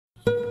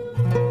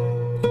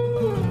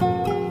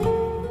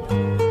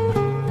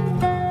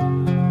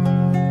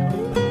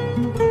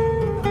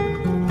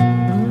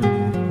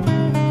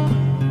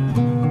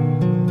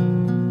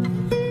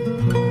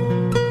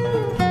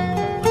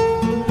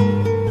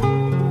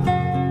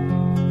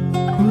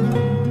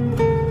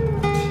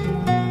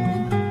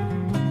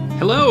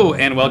Hello,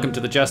 and welcome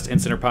to the Just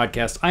and Sinner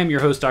podcast. I'm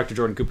your host, Dr.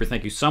 Jordan Cooper.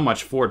 Thank you so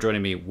much for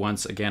joining me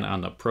once again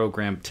on the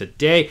program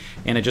today.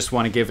 And I just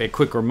want to give a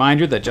quick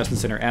reminder that Just and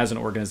Sinner as an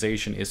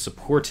organization is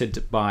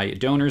supported by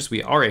donors.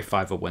 We are a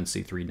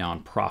 501c3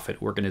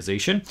 nonprofit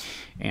organization,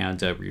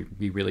 and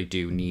we really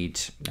do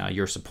need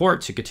your support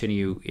to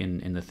continue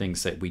in the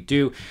things that we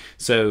do.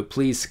 So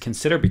please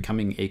consider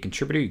becoming a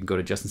contributor. You can go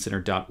to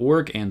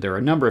justandsinner.org, and there are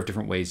a number of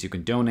different ways you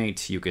can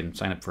donate. You can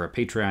sign up for a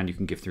Patreon, you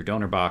can give through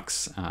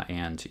DonorBox,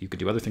 and you can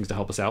do other things to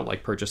help us out,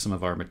 like purchase some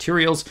of our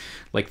materials,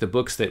 like the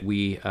books that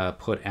we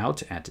put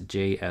out at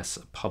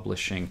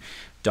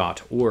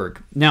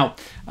jspublishing.org. Now,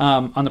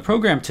 on the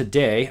program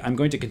today, I'm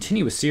going to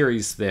continue a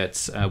series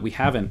that we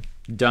haven't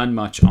done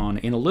much on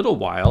in a little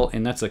while,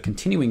 and that's a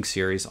continuing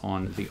series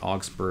on the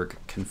Augsburg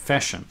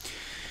Confession.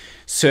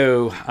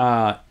 So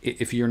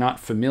if you're not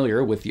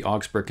familiar with the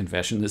Augsburg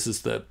Confession, this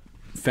is the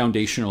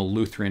foundational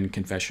Lutheran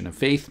confession of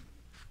faith.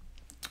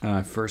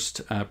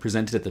 First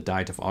presented at the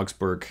Diet of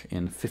Augsburg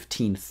in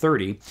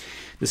 1530.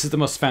 This is the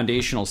most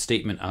foundational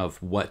statement of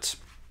what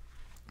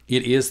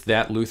it is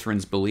that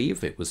Lutherans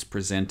believe. It was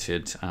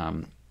presented,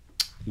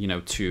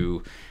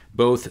 to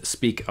both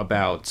speak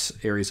about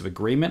areas of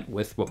agreement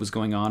with what was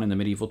going on in the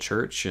medieval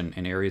church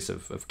and areas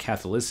of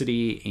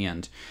Catholicity,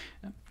 and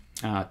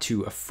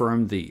to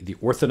affirm the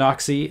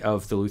orthodoxy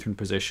of the Lutheran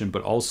position,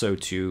 but also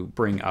to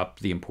bring up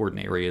the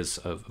important areas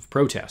of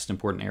protest,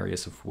 important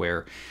areas of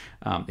where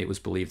it was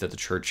believed that the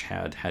church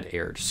had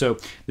erred. So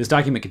this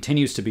document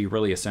continues to be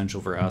really essential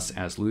for us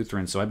as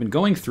Lutherans. So I've been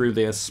going through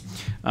this,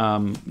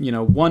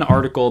 one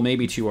article,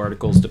 maybe two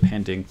articles,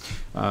 depending,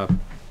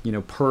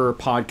 per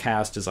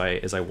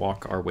podcast as I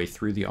walk our way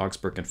through the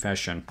Augsburg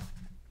Confession.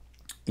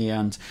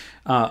 And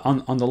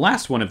on the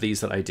last one of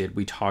these that I did,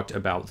 we talked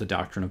about the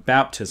doctrine of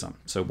baptism.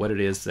 So what it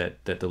is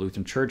that the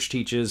Lutheran Church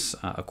teaches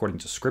according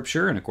to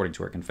Scripture and according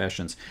to our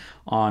confessions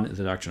on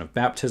the doctrine of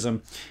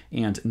baptism.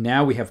 And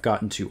now we have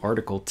gotten to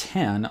Article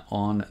 10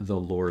 on the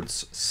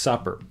Lord's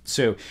Supper.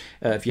 So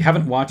if you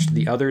haven't watched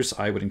the others,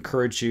 I would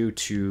encourage you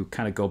to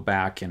kind of go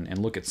back and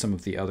look at some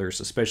of the others,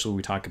 especially when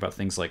we talk about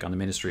things like on the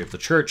ministry of the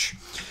church,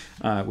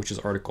 which is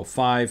Article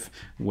 5,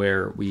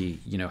 where we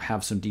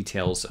have some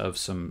details of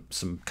some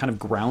kind of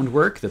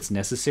groundwork that's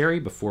necessary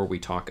before we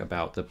talk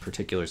about the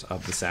particulars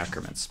of the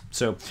sacraments.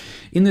 So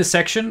in this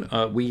section,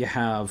 we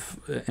have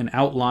an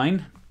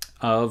outline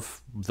of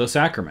the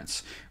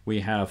sacraments. We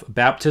have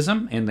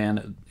baptism, and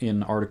then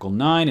in Article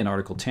 9 and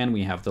Article 10,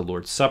 we have the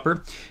Lord's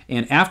Supper.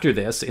 And after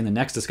this, in the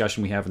next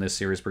discussion we have in this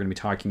series, we're going to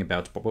be talking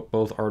about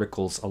both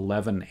Articles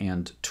 11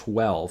 and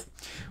 12,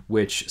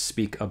 which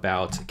speak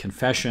about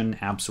confession,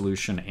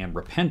 absolution, and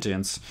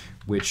repentance,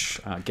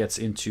 which gets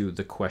into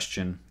the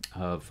question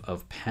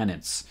of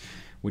penance,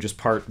 which is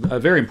a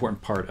very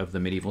important part of the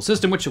medieval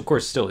system, which of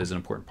course still is an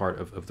important part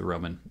of the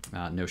Roman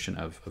notion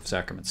of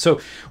sacraments. So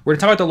we're going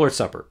to talk about the Lord's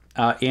Supper.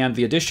 And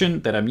the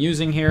edition that I'm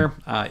using here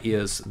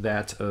is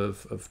that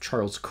of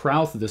Charles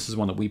Krauth. This is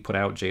one that we put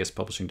out,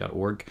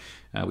 jspublishing.org.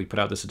 We put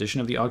out this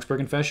edition of the Augsburg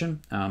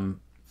Confession.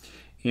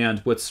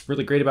 And what's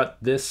really great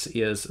about this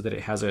is that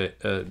it has a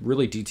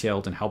really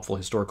detailed and helpful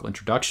historical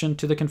introduction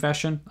to the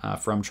confession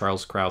from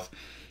Charles Krauth.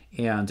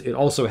 And it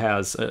also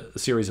has a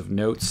series of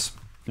notes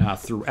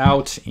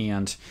throughout,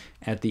 and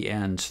at the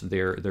end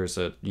there's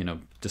a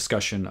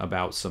discussion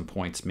about some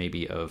points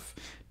maybe of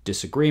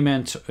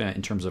disagreement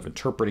in terms of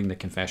interpreting the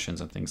confessions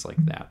and things like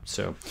that.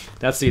 So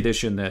that's the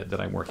edition that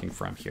I'm working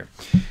from here.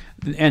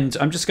 And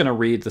I'm just going to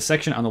read the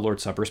section on the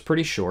Lord's Supper. It's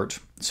pretty short,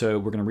 so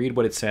we're going to read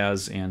what it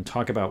says and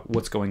talk about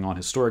what's going on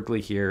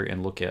historically here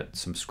and look at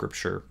some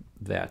scripture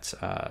that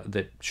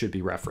should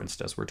be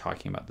referenced as we're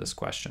talking about this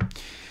question.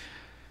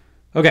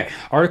 Okay,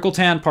 Article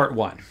 10, Part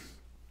 1.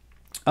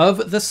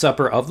 Of the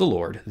supper of the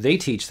Lord, they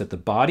teach that the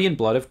body and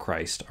blood of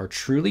Christ are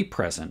truly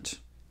present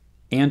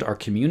and are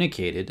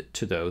communicated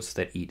to those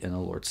that eat in the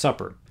Lord's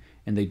Supper,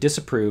 and they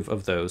disapprove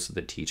of those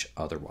that teach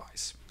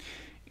otherwise.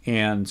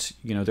 And,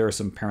 there are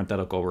some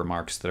parenthetical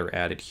remarks that are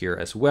added here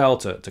as well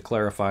to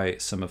clarify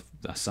some of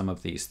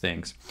these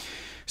things.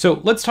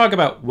 So let's talk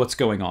about what's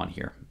going on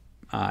here.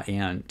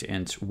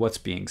 And what's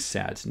being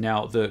said.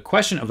 Now, the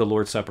question of the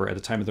Lord's Supper at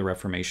the time of the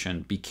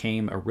Reformation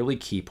became a really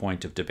key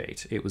point of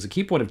debate. It was a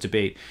key point of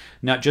debate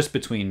not just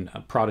between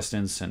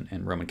Protestants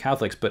and Roman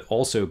Catholics, but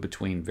also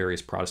between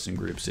various Protestant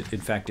groups.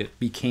 In fact, it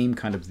became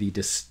kind of the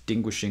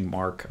distinguishing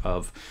mark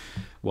of,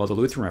 the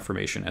Lutheran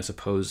Reformation as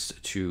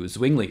opposed to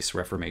Zwingli's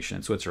Reformation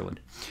in Switzerland.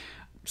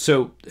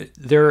 So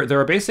there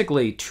are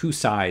basically two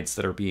sides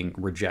that are being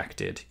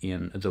rejected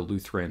in the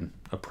Lutheran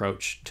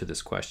approach to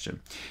this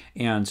question.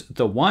 And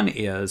the one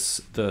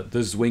is the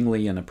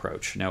Zwinglian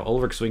approach. Now,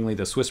 Ulrich Zwingli,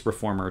 the Swiss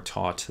reformer,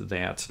 taught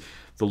that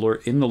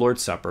in the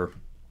Lord's Supper,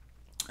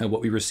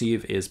 what we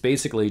receive is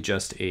basically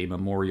just a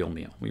memorial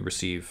meal. We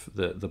receive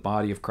the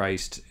body of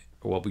Christ.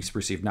 Well, we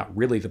receive not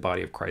really the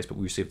body of Christ, but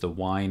we receive the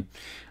wine,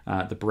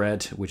 the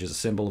bread, which is a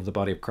symbol of the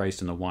body of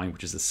Christ, and the wine,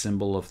 which is a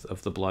symbol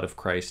of the blood of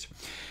Christ.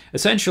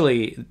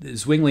 Essentially,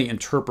 Zwingli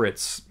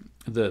interprets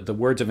the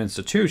words of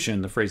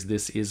institution, the phrase,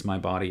 "this is my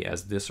body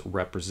as this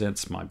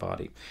represents my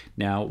body."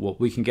 Now,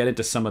 we can get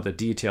into some of the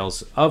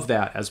details of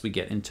that as we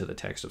get into the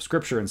text of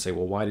Scripture and say,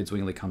 well, why did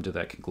Zwingli come to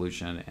that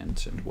conclusion,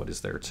 and what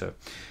is there to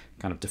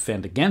kind of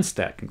defend against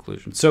that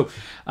conclusion? So,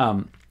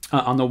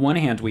 on the one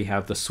hand, we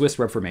have the Swiss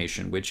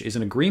Reformation, which is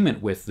an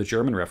agreement with the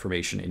German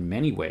Reformation in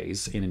many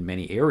ways and in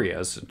many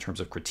areas in terms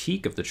of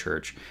critique of the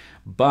church,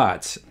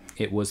 but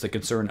it was the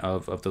concern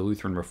of the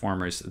Lutheran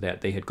reformers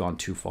that they had gone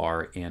too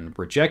far in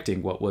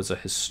rejecting what was a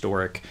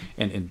historic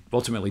and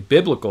ultimately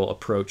biblical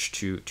approach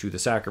to the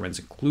sacraments,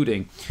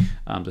 including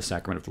the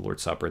sacrament of the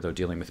Lord's Supper, though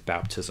dealing with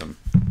baptism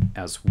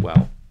as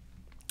well.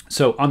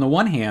 So on the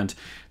one hand,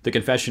 the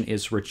confession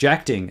is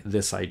rejecting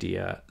this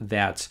idea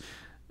that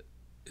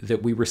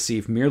we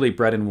receive merely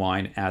bread and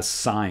wine as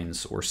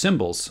signs or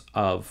symbols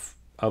of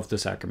the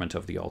sacrament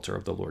of the altar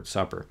of the Lord's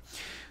Supper.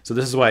 So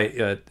this is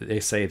why they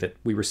say that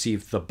we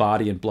receive the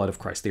body and blood of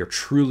Christ. They are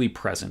truly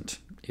present,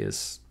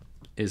 is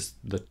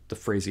the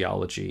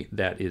phraseology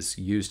that is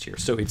used here.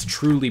 So it's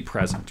truly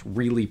present,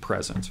 really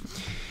present,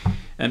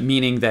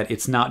 meaning that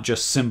it's not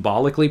just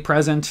symbolically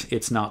present.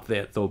 It's not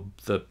that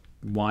the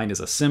wine is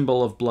a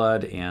symbol of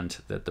blood and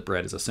that the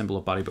bread is a symbol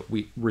of body, but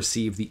we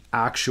receive the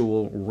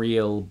actual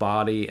real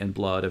body and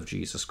blood of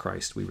Jesus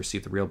Christ. We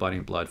receive the real body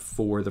and blood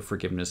for the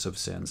forgiveness of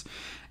sins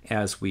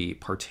as we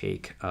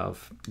partake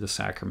of the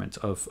sacrament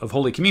of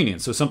Holy Communion.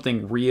 So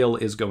something real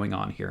is going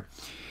on here.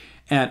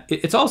 And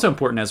it's also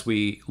important as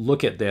we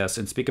look at this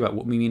and speak about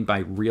what we mean by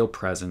real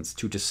presence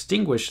to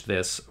distinguish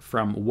this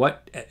from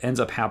what ends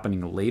up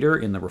happening later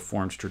in the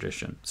Reformed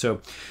tradition.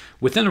 So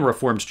within the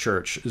Reformed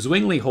Church,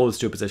 Zwingli holds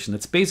to a position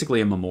that's basically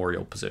a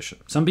memorial position.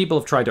 Some people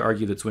have tried to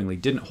argue that Zwingli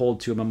didn't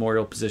hold to a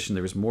memorial position.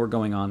 There was more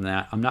going on than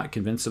that. I'm not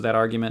convinced of that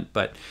argument,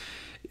 but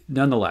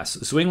nonetheless,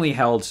 Zwingli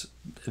held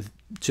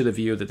to the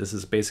view that this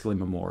is basically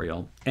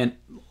memorial. And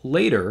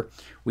later,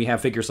 we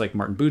have figures like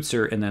Martin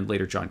Bucer and then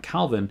later John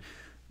Calvin,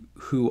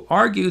 who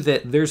argue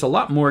that there's a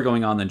lot more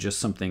going on than just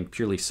something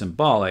purely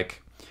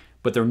symbolic,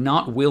 but they're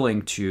not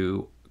willing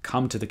to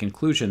come to the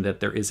conclusion that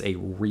there is a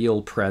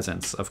real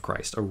presence of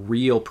Christ, a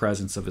real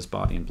presence of his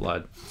body and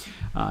blood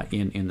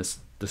in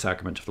the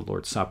sacrament of the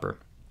Lord's Supper.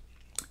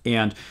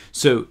 And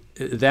so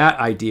that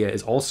idea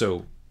is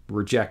also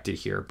rejected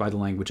here by the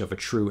language of a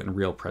true and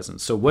real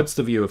presence. So what's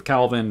the view of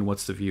Calvin?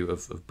 What's the view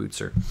of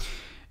Bucer?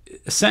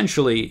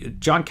 Essentially,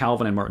 John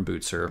Calvin and Martin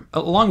Bucer,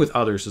 along with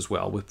others as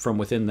well, from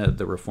within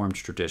the Reformed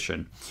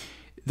tradition,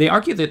 they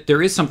argue that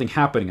there is something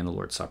happening in the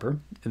Lord's Supper,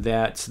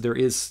 that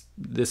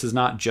this is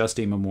not just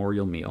a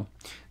memorial meal.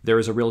 There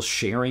is a real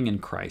sharing in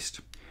Christ.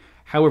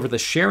 However, the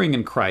sharing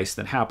in Christ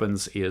that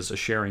happens is a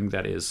sharing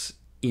that is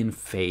in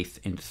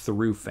faith and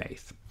through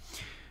faith,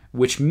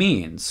 which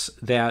means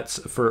that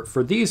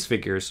for these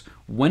figures,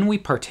 when we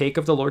partake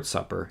of the Lord's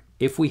Supper,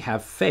 if we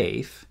have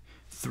faith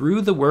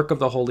through the work of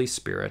the Holy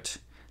Spirit,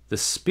 the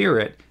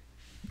Spirit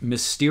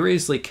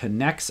mysteriously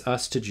connects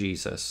us to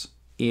Jesus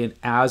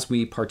as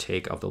we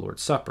partake of the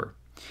Lord's Supper.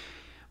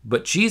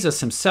 But Jesus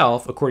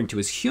himself, according to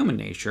his human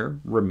nature,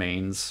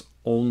 remains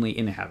only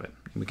in heaven.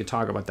 And we can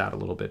talk about that a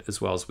little bit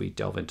as well as we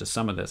delve into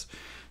some of this.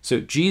 So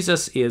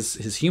Jesus is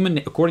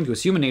according to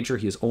his human nature,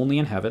 he is only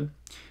in heaven.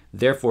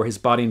 Therefore, his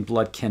body and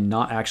blood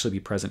cannot actually be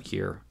present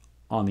here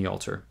on the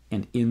altar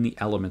and in the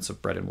elements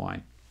of bread and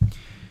wine.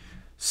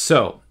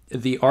 So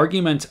the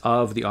argument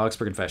of the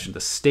Augsburg Confession, the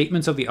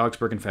statements of the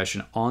Augsburg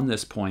Confession on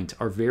this point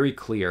are very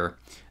clear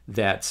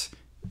that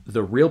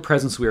the real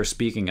presence we are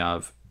speaking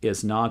of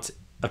is not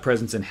a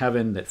presence in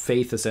heaven that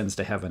faith ascends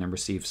to heaven and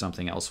receives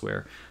something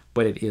elsewhere,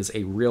 but it is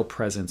a real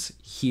presence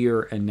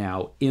here and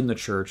now in the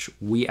church.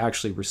 We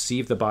actually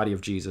receive the body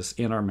of Jesus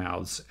in our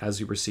mouths as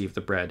we receive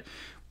the bread.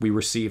 We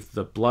receive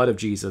the blood of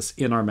Jesus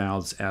in our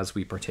mouths as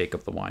we partake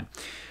of the wine.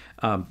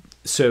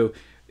 So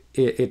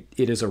it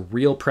is a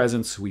real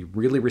presence. We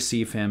really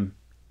receive him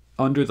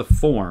under the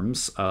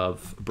forms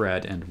of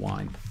bread and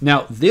wine.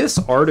 Now, this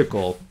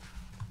article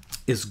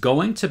is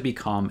going to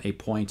become a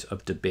point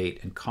of debate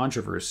and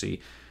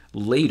controversy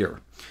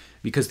later,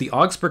 because the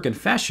Augsburg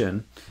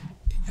Confession,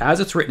 as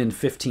it's written in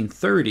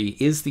 1530,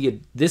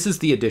 this is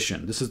the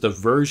edition. This is the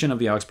version of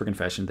the Augsburg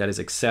Confession that is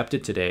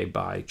accepted today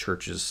by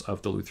churches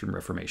of the Lutheran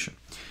Reformation,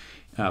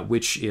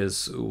 which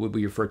is what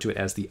we refer to it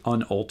as the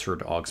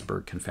unaltered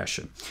Augsburg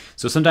Confession.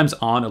 So sometimes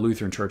on a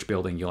Lutheran church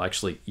building,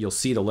 you'll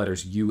see the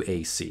letters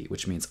UAC,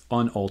 which means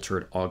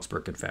unaltered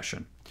Augsburg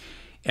Confession.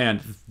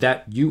 And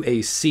that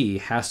UAC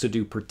has to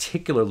do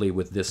particularly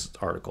with this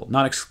article,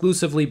 not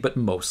exclusively, but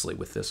mostly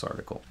with this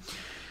article.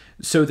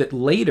 So that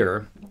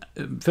later,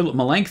 Philip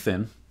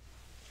Melanchthon,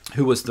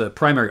 who was the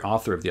primary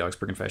author of the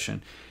Augsburg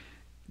Confession,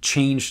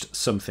 changed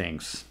some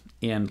things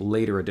in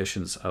later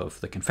editions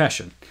of the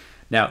confession.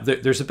 Now,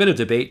 there's a bit of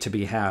debate to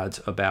be had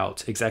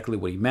about exactly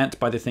what he meant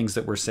by the things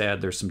that were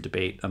said. There's some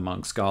debate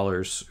among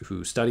scholars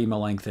who study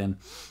Melanchthon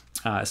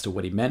as to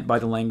what he meant by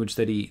the language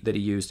that he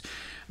used.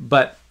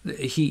 But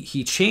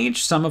he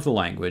changed some of the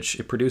language,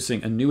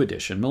 producing a new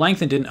edition.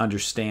 Melanchthon didn't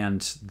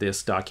understand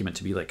this document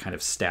to be like kind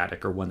of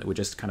static or one that would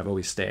just kind of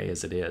always stay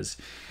as it is.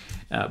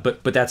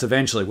 But that's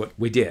eventually what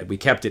we did. We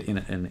kept it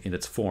in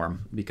its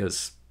form,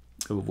 because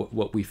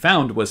what we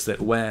found was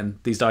that when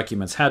these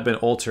documents had been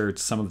altered,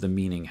 some of the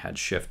meaning had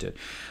shifted.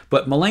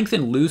 But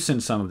Melanchthon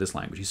loosened some of this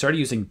language. He started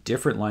using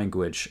different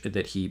language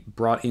that he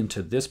brought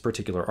into this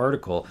particular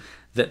article,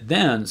 that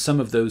then some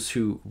of those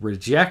who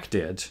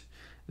rejected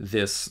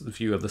this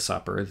view of the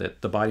supper,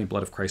 that the body and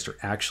blood of Christ are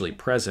actually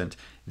present,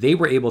 they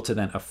were able to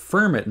then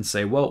affirm it and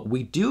say, well,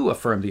 we do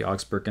affirm the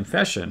Augsburg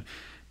Confession,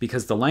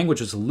 because the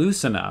language was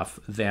loose enough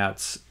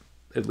that,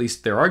 at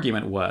least their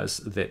argument was,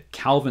 that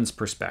Calvin's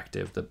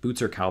perspective, the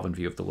Butzer Calvin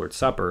view of the Lord's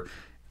Supper,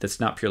 that's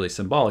not purely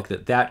symbolic,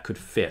 that could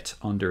fit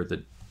under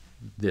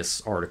this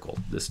article,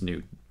 this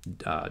new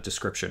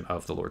description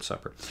of the Lord's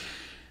Supper.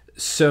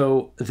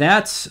 So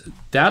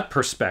that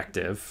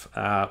perspective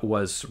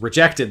was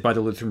rejected by the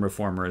Lutheran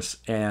reformers,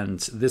 and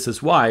this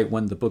is why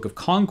when the Book of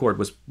Concord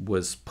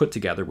was put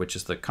together, which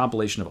is the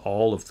compilation of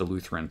all of the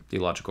Lutheran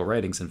theological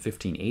writings in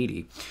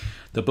 1580,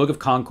 the Book of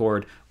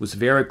Concord was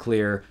very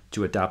clear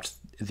to adopt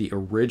the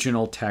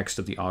original text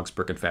of the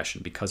Augsburg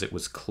Confession, because it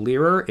was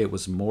clearer, it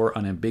was more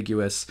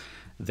unambiguous,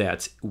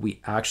 that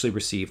we actually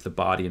receive the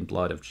body and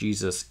blood of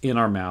Jesus in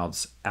our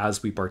mouths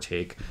as we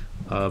partake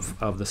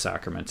of the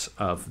sacrament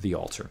of the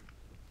altar.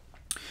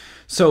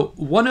 So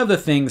one of the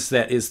things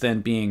that is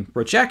then being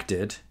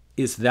rejected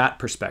is that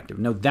perspective.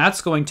 Now, that's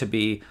going to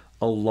be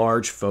a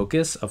large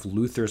focus of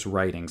Luther's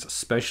writings,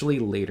 especially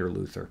later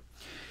Luther.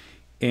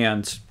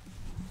 And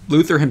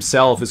Luther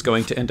himself is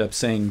going to end up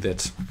saying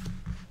that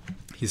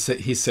he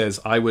says,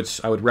 I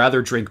would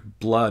rather drink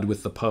blood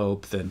with the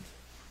Pope than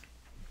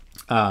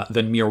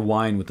mere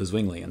wine with the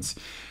Zwinglians,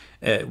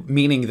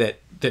 meaning that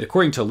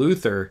according to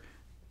Luther,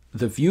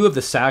 the view of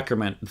the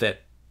sacrament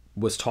that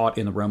was taught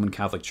in the Roman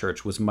Catholic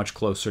Church was much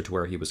closer to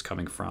where he was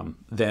coming from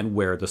than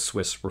where the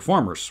Swiss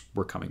reformers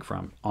were coming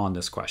from on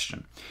this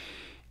question.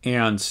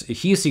 And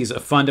he sees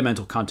a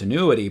fundamental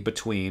continuity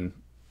between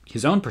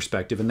his own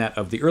perspective and that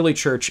of the early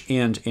church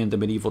and the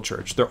medieval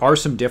church. There are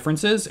some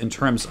differences in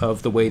terms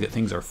of the way that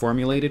things are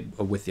formulated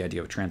with the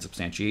idea of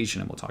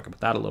transubstantiation, and we'll talk about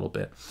that a little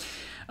bit.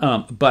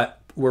 But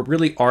we're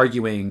really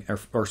arguing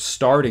or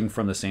starting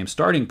from the same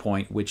starting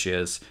point, which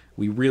is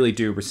we really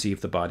do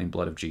receive the body and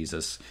blood of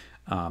Jesus.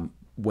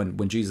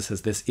 When Jesus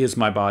says, this is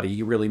my body,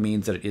 he really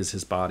means that it is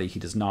his body. He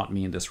does not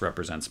mean this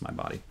represents my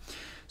body.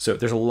 So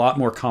there's a lot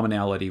more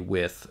commonality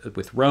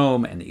with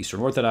Rome and the Eastern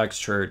Orthodox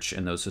Church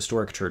and those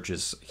historic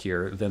churches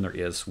here than there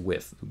is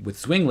with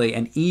Zwingli,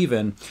 and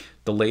even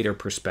the later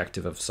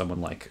perspective of someone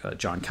like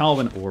John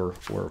Calvin or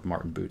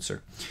Martin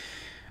Butzer.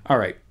 All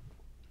right.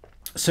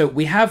 So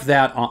we have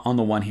that on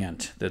the one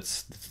hand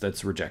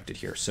that's rejected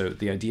here. So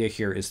the idea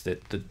here is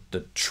that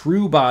the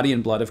true body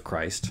and blood of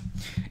Christ,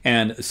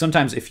 and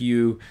sometimes if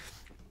you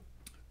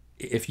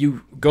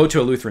go to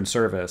a Lutheran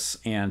service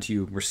and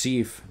you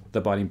receive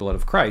the body and blood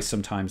of Christ,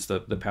 sometimes the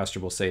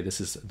pastor will say,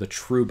 this is the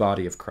true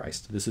body of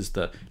Christ. This is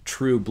the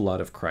true blood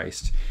of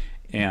Christ.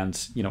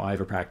 And, I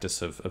have a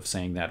practice of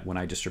saying that when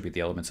I distribute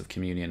the elements of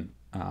communion,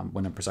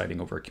 when I'm presiding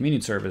over a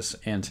communion service.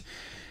 And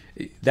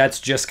that's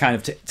just kind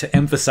of to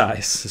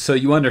emphasize, so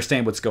you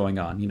understand what's going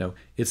on.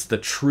 It's the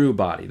true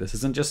body. This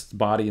isn't just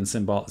body in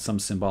some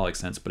symbolic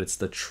sense, but it's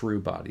the true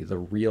body, the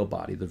real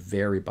body, the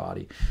very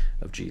body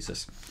of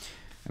Jesus.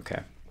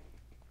 Okay.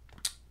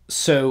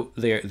 So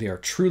they are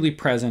truly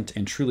present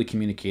and truly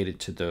communicated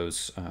to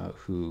those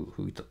who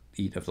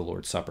eat of the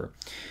Lord's Supper.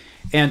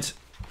 And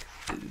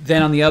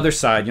then on the other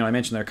side, I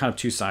mentioned there are kind of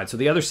two sides. So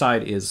the other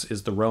side is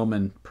the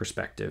Roman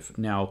perspective.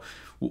 Now,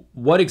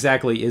 what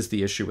exactly is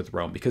the issue with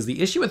Rome? Because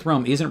the issue with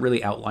Rome isn't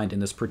really outlined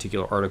in this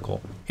particular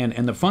article.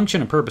 And the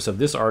function and purpose of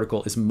this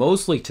article is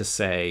mostly to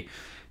say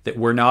that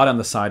we're not on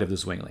the side of the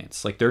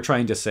Zwinglians. Like, they're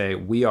trying to say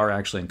we are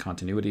actually in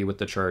continuity with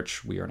the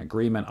church. We are in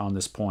agreement on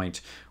this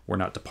point. We're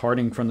not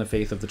departing from the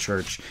faith of the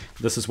church.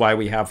 This is why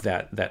we have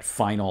that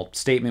final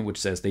statement which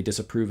says they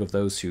disapprove of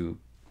those who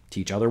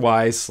teach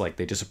otherwise. Like,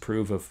 they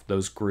disapprove of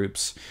those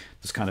groups,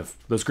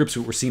 those groups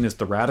who were seen as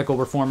the radical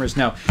reformers.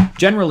 Now,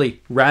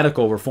 generally,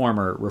 radical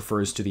reformer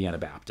refers to the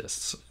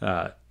Anabaptists.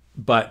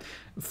 But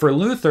for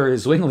Luther,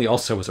 Zwingli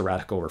also was a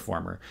radical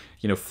reformer.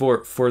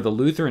 For the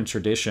Lutheran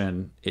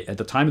tradition, at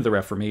the time of the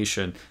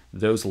Reformation,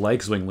 those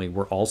like Zwingli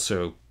were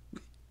also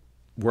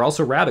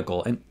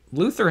radical. And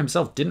Luther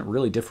himself didn't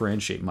really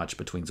differentiate much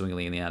between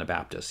Zwingli and the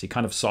Anabaptists. He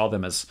kind of saw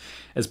them as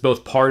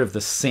both part of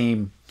the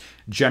same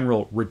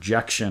general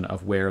rejection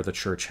of where the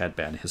church had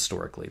been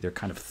historically. They're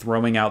kind of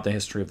throwing out the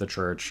history of the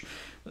church.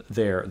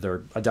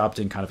 They're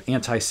adopting kind of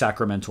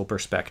anti-sacramental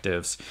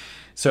perspectives.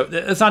 So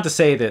it's not to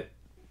say that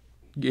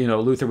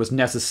Luther was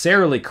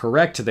necessarily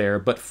correct there,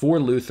 but for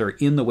Luther,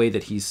 in the way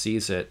that he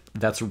sees it,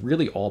 that's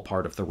really all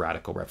part of the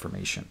radical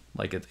Reformation.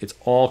 Like, it's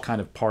all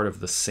kind of part of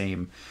the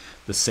same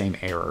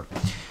error.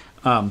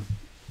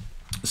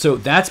 So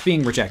that's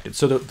being rejected.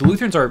 So the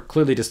Lutherans are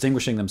clearly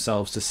distinguishing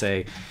themselves to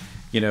say,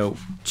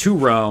 to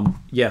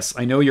Rome, yes,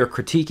 I know you're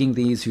critiquing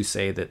these who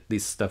say that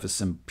this stuff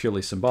is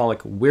purely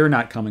symbolic. We're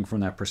not coming from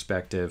that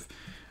perspective.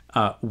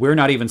 We're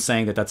not even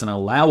saying that that's an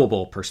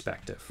allowable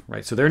perspective,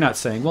 right? So they're not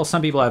saying, well,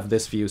 some people have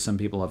this view, some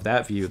people have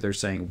that view. They're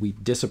saying we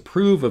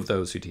disapprove of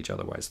those who teach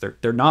otherwise.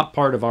 They're not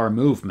part of our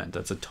movement.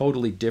 That's a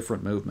totally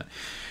different movement,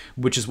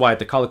 which is why at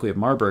the Colloquy of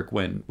Marburg,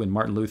 when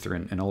Martin Luther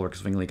and Ulrich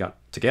Zwingli got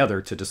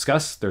together to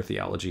discuss their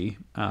theology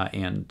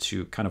and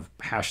to kind of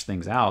hash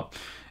things out,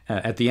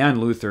 at the end,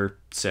 Luther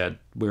said,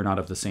 we're not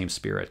of the same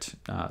spirit.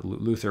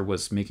 Luther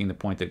was making the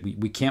point that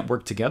we can't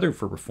work together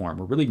for reform.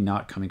 We're really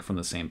not coming from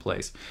the same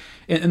place.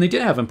 And they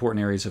did have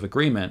important areas of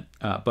agreement,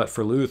 but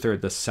for Luther,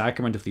 the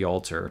sacrament of the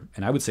altar,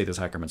 and I would say the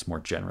sacraments more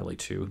generally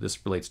too,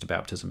 this relates to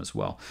baptism as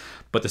well,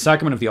 but the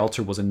sacrament of the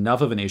altar was enough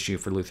of an issue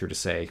for Luther to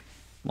say,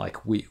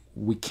 like, we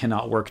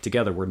cannot work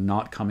together. We're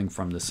not coming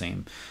from the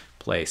same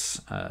place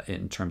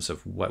in terms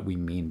of what we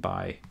mean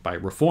by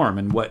reform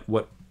and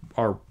what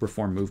our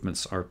reform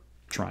movements are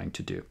trying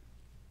to do.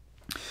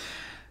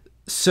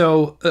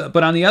 So,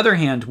 but on the other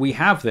hand, we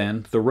have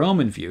then the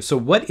Roman view. So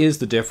what is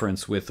the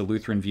difference with the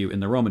Lutheran view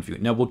and the Roman view?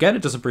 Now, we'll get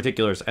into some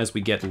particulars as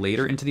we get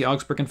later into the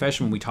Augsburg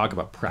Confession when we talk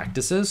about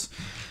practices,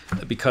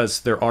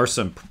 because there are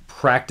some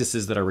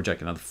practices that are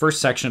rejected. Now, the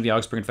first section of the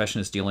Augsburg Confession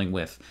is dealing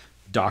with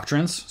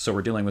doctrines. So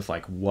we're dealing with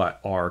like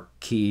what are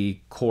key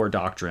core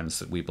doctrines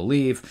that we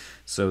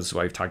believe. So this is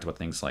why we've talked about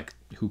things like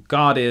who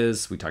God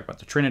is. We talk about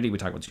the Trinity. We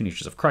talk about the two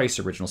natures of Christ,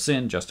 original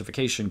sin,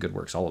 justification, good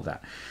works, all of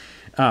that.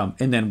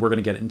 And then we're going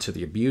to get into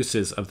the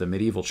abuses of the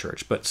medieval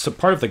church. But so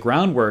part of the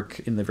groundwork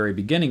in the very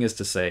beginning is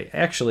to say,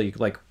 actually,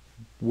 like,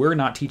 we're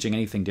not teaching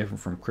anything different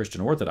from Christian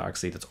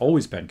orthodoxy that's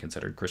always been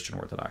considered Christian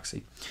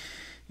orthodoxy.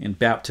 And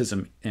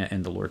baptism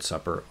and the Lord's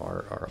Supper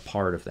are a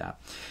part of that.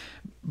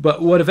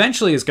 But what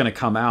eventually is going to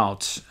come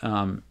out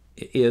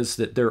is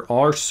that there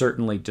are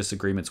certainly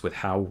disagreements with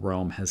how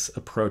Rome has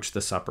approached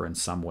the supper in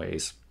some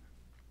ways.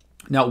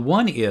 Now,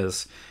 one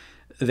is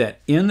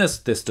that in this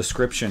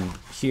description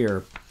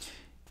here,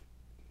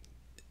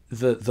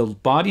 the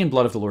body and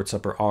blood of the Lord's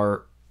Supper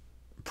are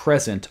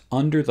present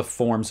under the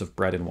forms of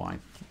bread and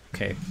wine.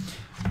 Okay,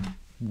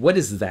 what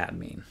does that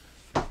mean?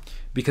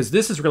 Because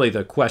this is really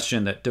the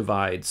question that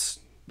divides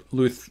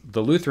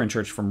the Lutheran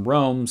Church from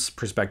Rome's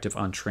perspective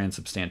on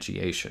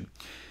transubstantiation.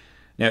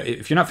 Now,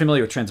 if you're not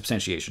familiar with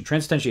transubstantiation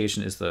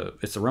is the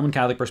Roman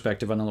Catholic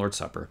perspective on the Lord's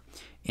Supper,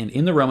 and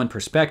in the Roman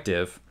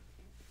perspective,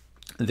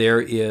 there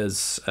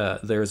is an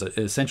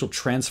essential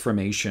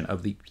transformation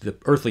of the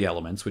earthly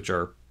elements, which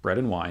are bread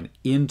and wine,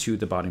 into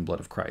the body and blood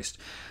of Christ,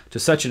 to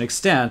such an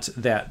extent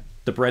that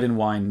the bread and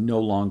wine no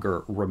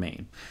longer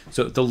remain.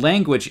 So the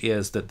language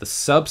is that the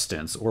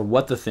substance, or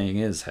what the thing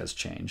is, has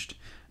changed,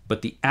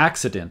 but the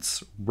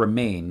accidents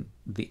remain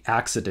the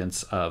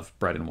accidents of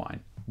bread and wine,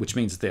 which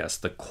means this: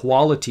 the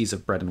qualities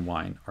of bread and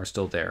wine are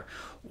still there.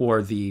 Or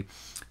in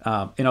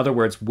other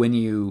words, when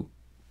you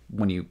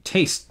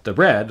taste the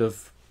bread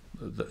of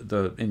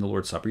in the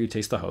Lord's Supper, you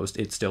taste the host,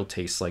 it still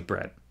tastes like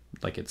bread.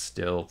 Like, it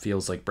still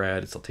feels like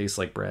bread, it still tastes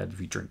like bread. If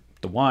you drink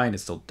the wine, it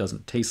still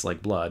doesn't taste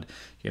like blood,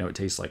 it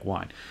tastes like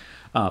wine.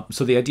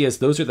 So the idea is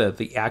those are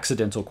the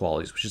accidental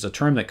qualities, which is a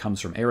term that comes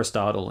from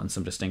Aristotle and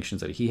some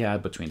distinctions that he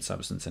had between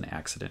substance and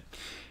accident.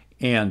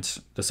 And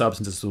the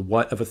substance is the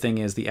what of a thing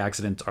is, the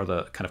accident are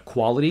the kind of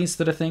qualities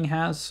that a thing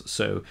has.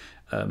 So,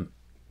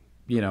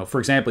 for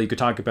example, you could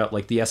talk about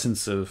like the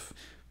essence of,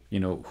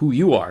 who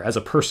you are as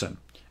a person,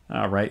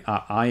 right?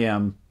 I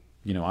am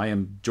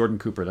Jordan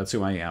Cooper, that's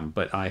who I am,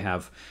 but I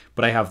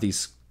have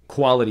these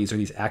qualities or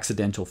these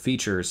accidental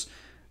features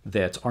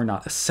that are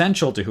not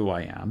essential to who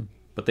I am,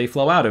 but they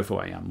flow out of who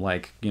I am,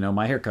 like,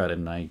 my haircut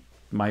and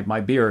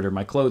my beard, or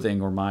my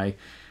clothing, or my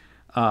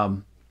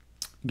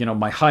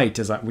my height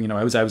as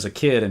I was a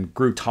kid and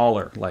grew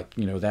taller, like,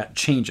 that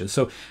changes.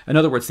 So in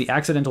other words, the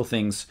accidental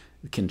things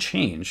can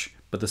change,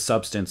 but the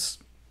substance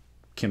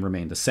can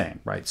remain the same,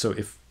 right? So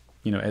if,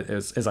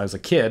 as I was a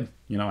kid,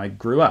 I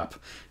grew up.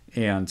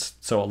 And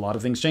so a lot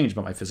of things change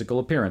about my physical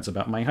appearance,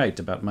 about my height,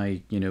 about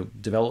my,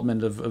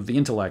 development of the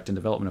intellect and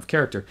development of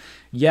character.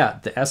 Yeah,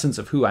 the essence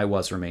of who I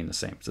was remained the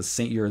same.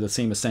 You're the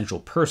same essential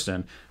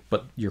person,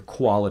 but your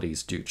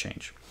qualities do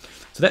change.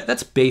 So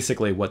that's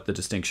basically what the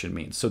distinction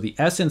means. So the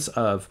essence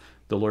of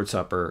the Lord's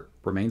Supper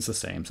remains the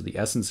same. So the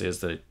essence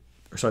is the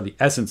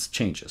essence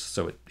changes.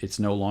 So it's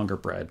no longer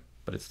bread,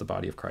 but it's the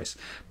body of Christ.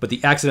 But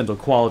the accidental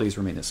qualities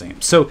remain the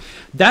same. So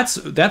that's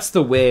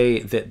the way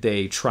that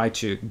they try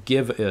to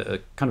give a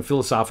kind of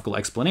philosophical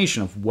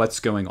explanation of what's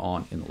going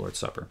on in the Lord's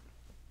Supper.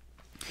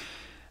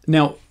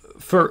 Now,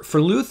 for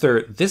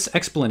Luther, this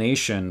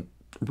explanation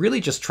really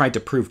just tried to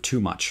prove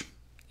too much.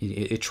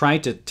 It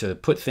tried to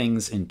put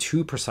things in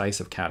too precise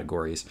of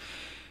categories,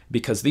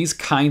 because these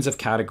kinds of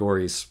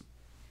categories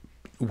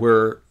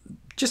they're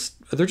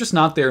just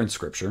not there in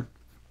Scripture.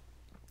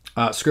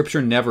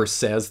 Scripture never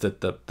says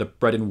that the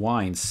bread and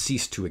wine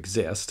cease to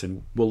exist,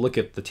 and we'll look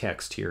at the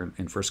text here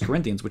in 1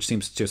 Corinthians, which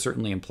seems to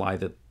certainly imply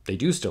that they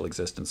do still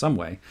exist in some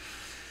way.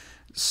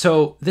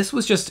 So this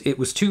was just, it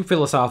was too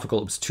philosophical,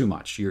 it was too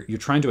much. You're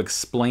trying to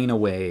explain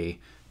away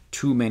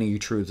too many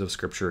truths of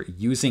Scripture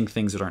using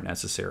things that aren't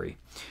necessary.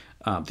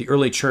 The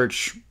early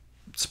church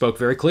spoke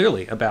very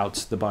clearly about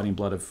the body and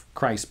blood of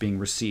Christ being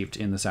received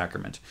in the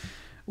sacrament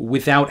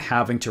without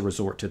having to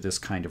resort to this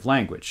kind of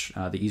language.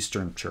 The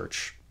Eastern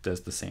Church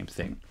does the same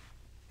thing.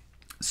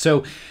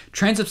 So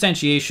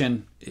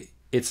transubstantiation,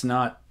 is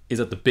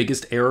it the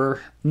biggest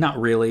error? Not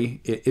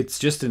really. It's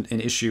just an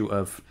issue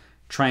of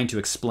trying to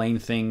explain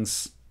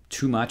things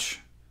too much.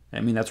 I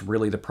mean, that's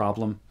really the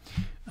problem.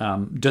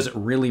 Does it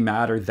really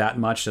matter that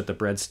much that the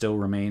bread still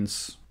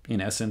remains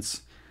in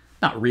essence?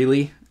 Not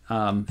really.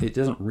 It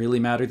doesn't really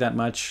matter that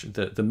much.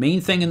 The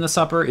main thing in the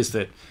supper is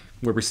that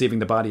we're receiving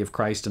the body of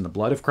Christ and the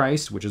blood of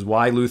Christ, which is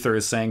why Luther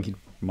is saying he'd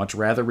much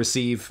rather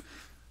receive,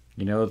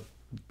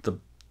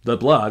 the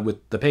blood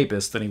with the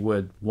papists than he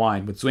would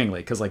wine with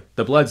Zwingli, because like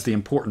the blood's the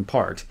important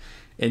part.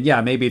 And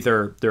yeah, maybe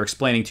they're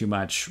explaining too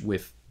much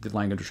with the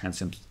language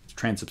of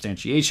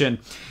transubstantiation.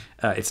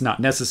 It's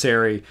not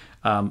necessary,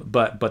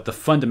 but the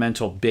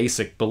fundamental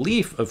basic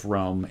belief of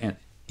Rome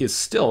is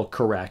still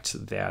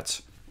correct,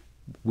 that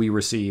we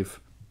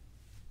receive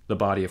the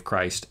body of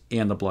Christ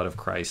and the blood of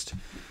Christ.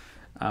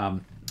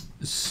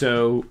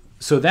 So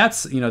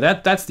that's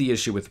that's the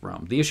issue with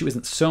Rome. The issue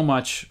isn't so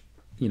much,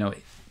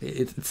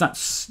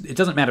 it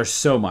doesn't matter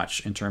so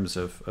much in terms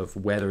of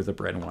whether the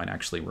bread and wine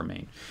actually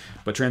remain,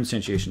 but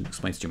transubstantiation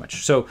explains too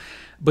much. So,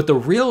 but the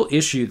real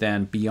issue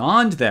then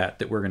beyond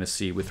that we're going to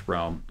see with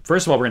Rome,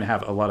 first of all, we're going to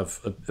have a lot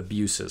of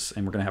abuses,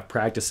 and we're going to have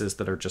practices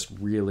that are just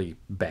really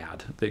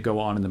bad that go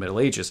on in the Middle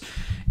Ages.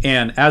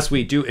 And as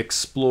we do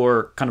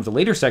explore kind of the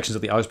later sections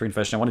of the Augsburg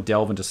Confession, I want to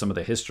delve into some of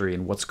the history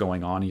and what's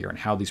going on here and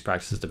how these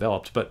practices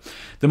developed. But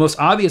the most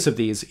obvious of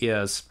these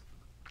is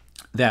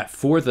that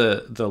for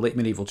the late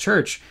medieval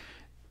church,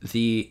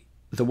 the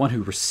one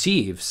who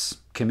receives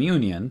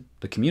communion,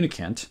 the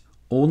communicant,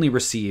 only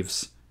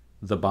receives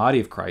the body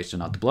of Christ and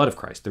not the blood of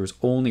Christ. There is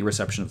only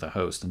reception of the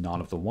host and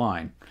not of the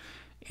wine.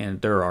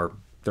 And there are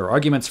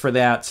arguments for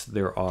that.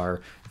 There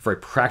are very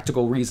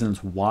practical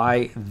reasons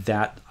why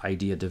that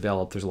idea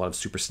developed. There's a lot of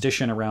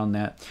superstition around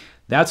that.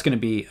 That's going to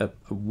be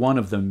one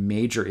of the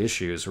major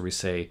issues where we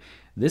say,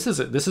 this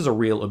is a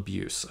real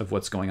abuse of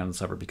what's going on in the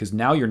supper, because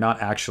now you're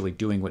not actually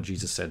doing what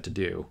Jesus said to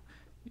do.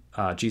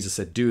 Jesus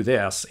said, do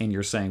this, and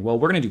you're saying, well,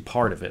 we're going to do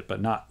part of it,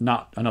 but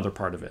not another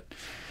part of it.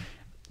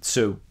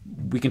 So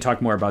we can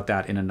talk more about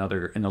that in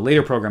a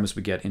later program as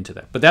we get into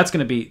that. But there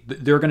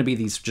are going to be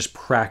these just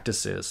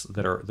practices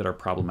that are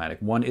problematic.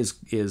 One is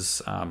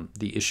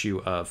the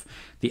issue of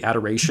the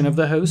adoration of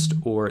the host,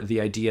 or the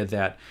idea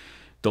that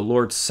the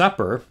Lord's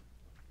Supper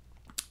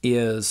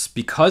is,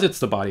 because it's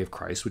the body of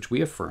Christ, which we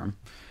affirm.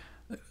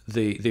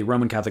 The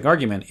Roman Catholic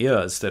argument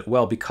is that,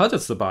 well, because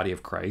it's the body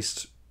of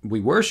Christ, we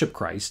worship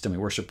Christ, and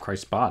we worship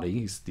Christ's body.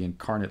 He's the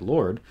incarnate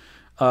Lord.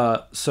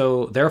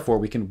 So therefore,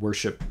 we can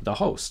worship the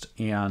host,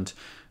 and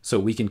so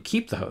we can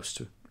keep the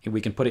host.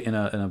 We can put it in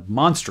a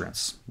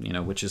monstrance,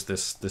 which is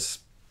this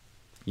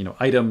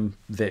item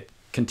that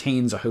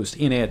contains a host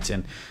in it,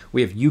 and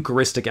we have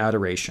Eucharistic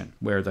adoration,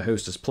 where the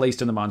host is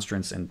placed in the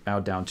monstrance and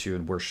bowed down to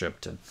and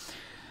worshipped, and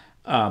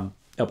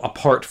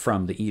apart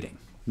from the eating.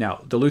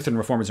 Now, the Lutheran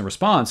reformers in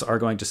response are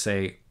going to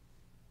say,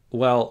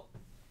 well,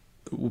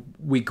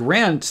 we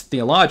grant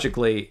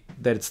theologically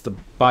that it's the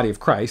body of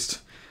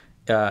Christ,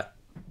 and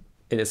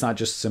it's not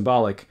just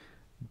symbolic,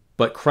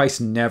 but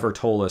Christ never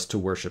told us to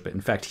worship it.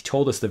 In fact, he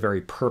told us the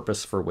very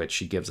purpose for which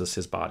he gives us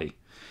his body.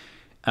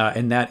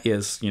 And that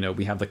is,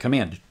 we have the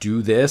command,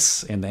 do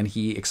this, and then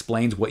he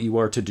explains what you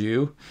are to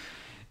do.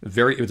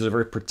 It was a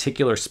very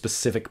particular,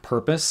 specific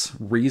purpose,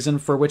 reason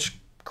for which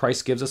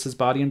Christ gives us his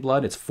body and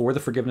blood. It's for the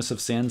forgiveness of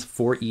sins,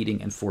 for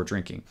eating, and for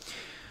drinking.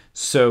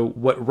 So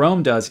what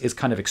Rome does is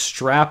kind of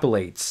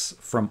extrapolates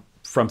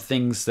from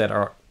things that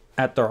are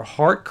at their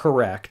heart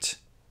correct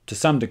to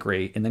some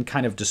degree, and then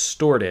kind of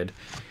distorted.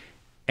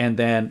 And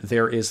then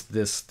there is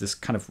this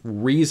kind of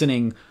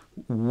reasoning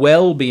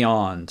well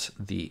beyond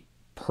the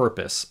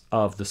purpose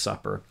of the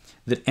supper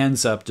that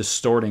ends up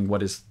distorting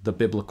what is the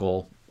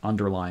biblical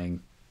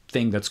underlying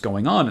thing that's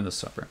going on in the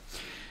supper.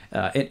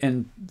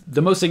 And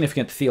the most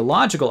significant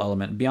theological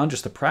element, beyond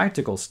just the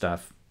practical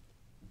stuff,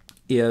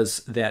 is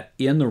that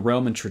in the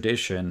Roman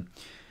tradition,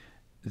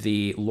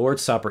 the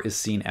Lord's Supper is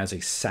seen as a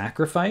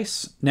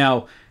sacrifice.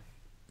 Now,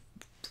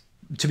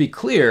 to be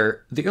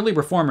clear, the early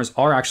reformers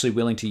are actually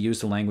willing to use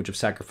the language of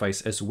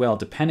sacrifice as well,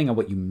 depending on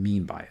what you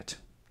mean by it.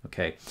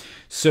 Okay,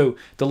 so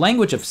the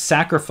language of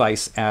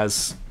sacrifice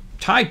as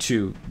tied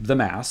to the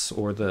Mass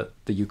or the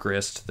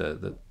Eucharist,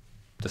 the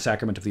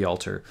sacrament of the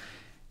altar,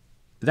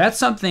 that's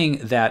something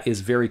that is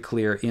very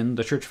clear in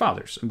the Church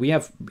Fathers. We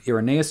have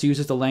Irenaeus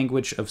uses the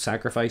language of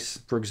sacrifice,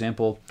 for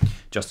example.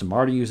 Justin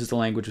Martyr uses the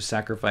language of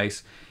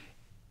sacrifice.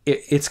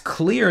 It's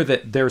clear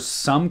that there's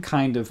some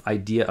kind of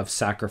idea of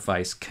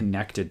sacrifice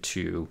connected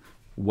to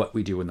what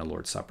we do in the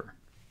Lord's Supper.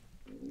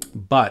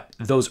 But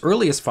those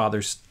earliest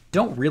fathers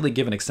don't really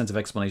give an extensive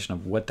explanation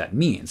of what that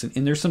means.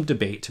 And there's some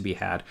debate to be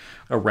had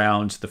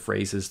around the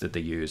phrases that they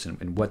use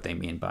and what they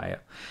mean by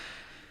it.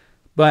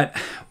 But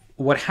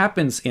what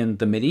happens in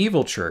the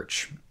medieval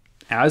church,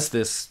 as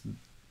this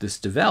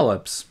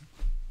develops,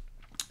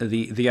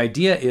 the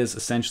idea is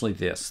essentially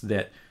this,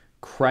 that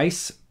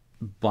Christ's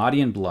body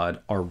and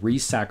blood are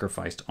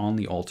re-sacrificed on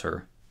the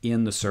altar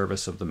in the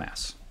service of the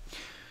Mass.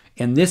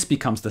 And this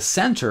becomes the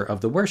center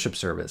of the worship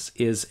service,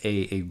 is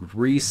a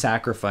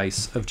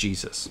re-sacrifice of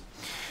Jesus.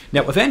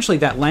 Now, eventually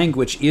that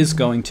language is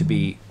going to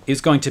be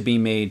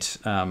made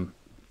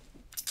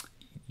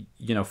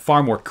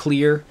far more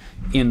clear,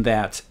 in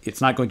that it's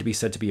not going to be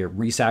said to be a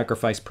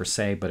re-sacrifice per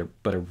se,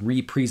 but a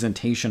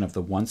representation of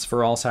the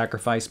once-for-all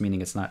sacrifice,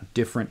 meaning it's not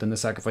different than the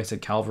sacrifice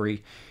at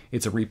Calvary.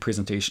 It's a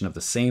representation of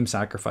the same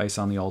sacrifice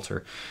on the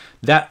altar.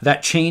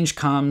 That change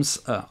comes,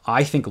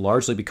 I think,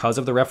 largely because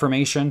of the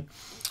Reformation,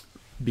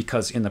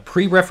 because in the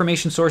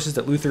pre-Reformation sources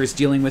that Luther is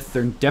dealing with,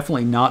 they're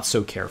definitely not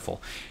so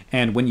careful.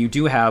 And when you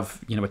do have,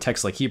 a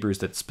text like Hebrews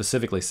that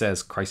specifically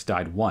says Christ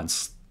died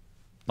once,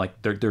 like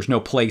there's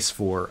no place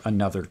for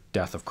another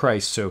death of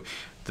Christ. So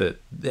the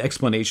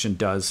explanation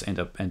does end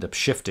up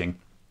shifting.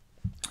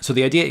 So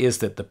the idea is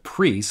that the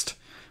priest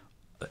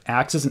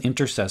acts as an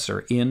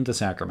intercessor in the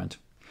sacrament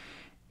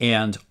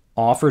and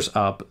offers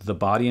up the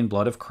body and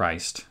blood of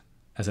Christ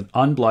as an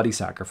unbloody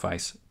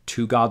sacrifice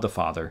to God the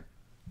Father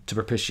to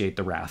propitiate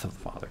the wrath of the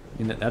Father.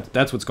 And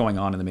that's what's going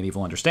on in the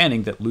medieval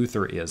understanding that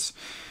Luther is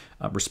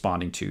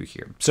responding to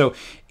here. So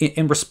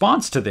in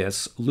response to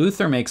this,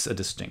 Luther makes a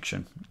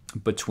distinction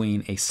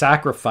between a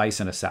sacrifice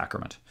and a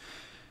sacrament.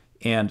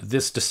 And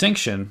this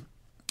distinction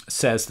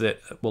says that,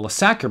 well, a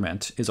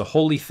sacrament is a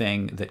holy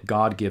thing that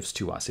God gives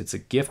to us. It's a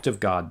gift of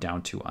God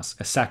down to us.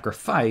 A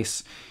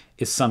sacrifice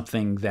is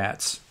something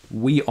that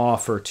we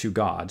offer to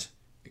God,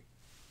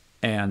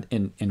 and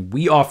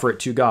we offer it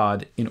to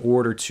God in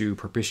order to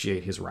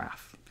propitiate his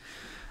wrath.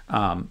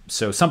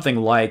 So something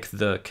like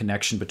the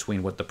connection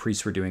between what the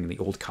priests were doing in the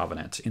Old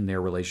Covenant in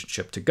their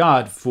relationship to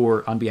God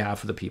on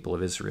behalf of the people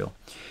of Israel.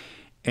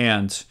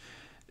 And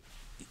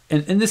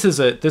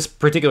this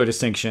particular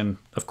distinction,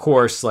 of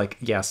course,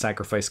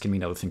 sacrifice can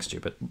mean other things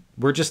too, but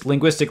we're just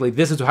linguistically,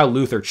 this is how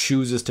Luther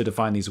chooses to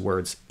define these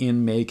words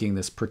in making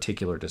this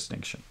particular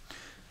distinction.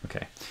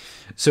 Okay.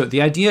 So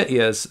the idea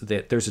is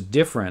that there's a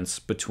difference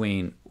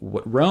between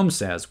what Rome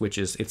says, which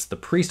is it's the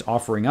priest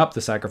offering up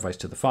the sacrifice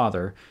to the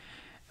Father,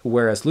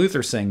 whereas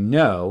Luther's saying,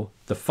 no,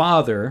 the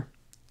Father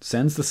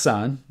sends the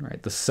Son,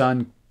 right? The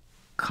Son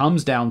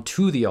comes down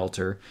to the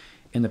altar,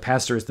 and the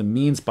pastor is the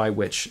means by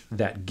which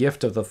that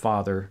gift of the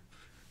Father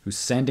who's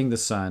sending the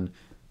Son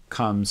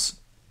comes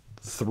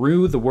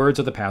through the words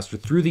of the pastor,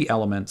 through the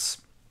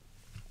elements,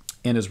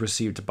 and is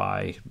received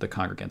by the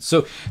congregants.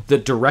 So the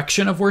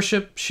direction of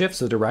worship shifts,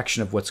 the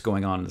direction of what's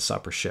going on in the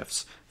supper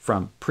shifts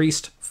from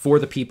priest for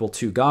the people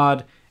to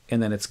God,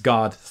 and then it's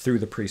God through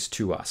the priest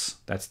to us.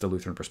 That's the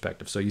Lutheran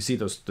perspective. So you see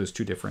those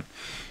two different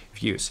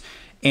views.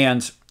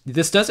 And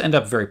this does end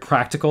up very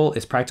practical.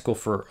 It's practical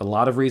for a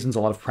lot of reasons. A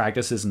lot of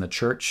practices in the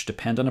church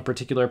depend on a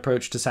particular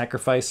approach to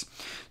sacrifice.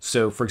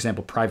 So, for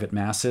example, private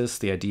masses,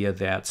 the idea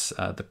that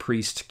the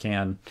priest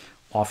can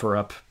offer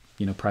up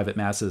private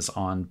masses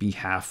on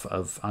behalf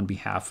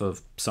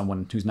of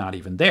someone who's not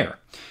even there.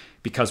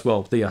 Because,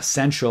 well, the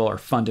essential or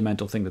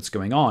fundamental thing that's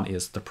going on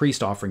is the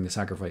priest offering the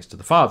sacrifice to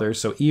the Father.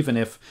 So even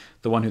if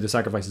the one who the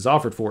sacrifice is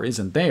offered for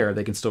isn't there,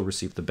 they can still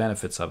receive the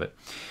benefits of it.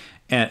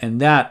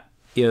 And that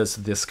is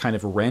this kind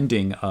of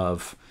rending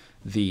of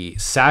the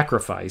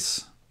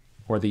sacrifice,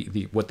 or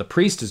the what the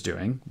priest is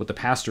doing, what the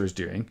pastor is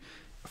doing,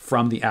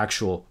 from the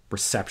actual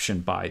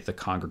reception by the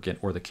congregant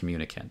or the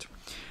communicant.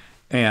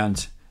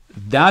 And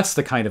that's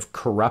the kind of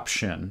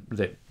corruption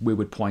that we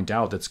would point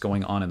out that's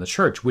going on in the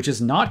church, which is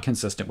not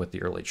consistent with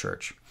the early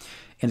church.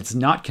 And it's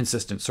not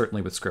consistent,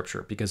 certainly, with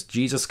Scripture, because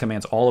Jesus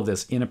commands all of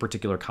this in a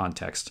particular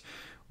context,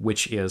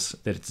 which is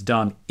that it's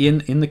done in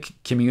the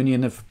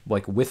communion of,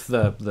 with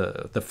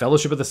the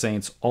fellowship of the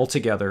saints all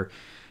together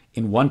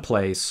in one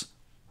place.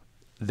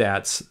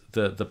 That's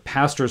the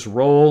pastor's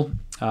role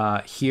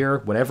here,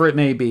 whatever it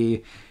may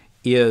be,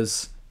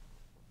 is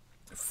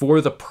for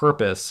the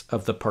purpose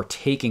of the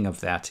partaking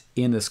of that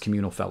in this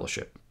communal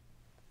fellowship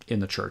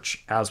in the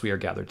church as we are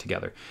gathered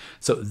together.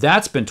 So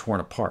that's been torn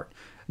apart.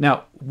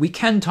 Now, we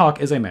can talk,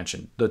 as I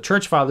mentioned, the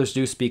church fathers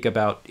do speak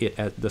about it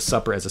at the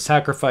supper as a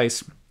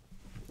sacrifice.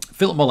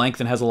 Philip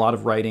Melanchthon has a lot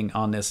of writing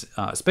on this,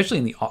 especially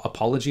in the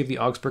Apology of the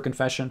Augsburg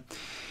Confession.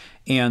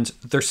 And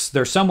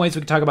there's some ways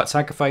we can talk about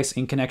sacrifice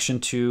in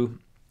connection to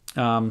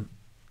the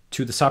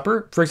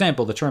supper. For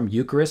example, the term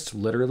Eucharist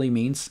literally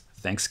means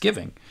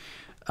thanksgiving.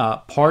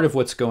 Part of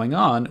what's going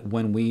on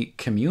when we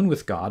commune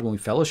with God, when we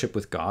fellowship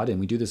with God, and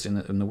we do this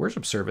in the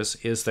worship service,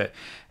 is that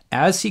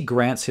as he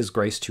grants his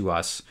grace to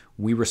us,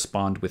 we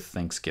respond with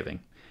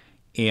thanksgiving.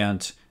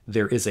 And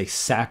there is a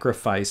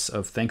sacrifice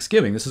of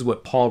thanksgiving. This is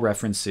what Paul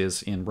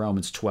references in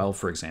Romans 12,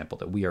 for example,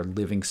 that we are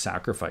living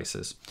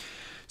sacrifices.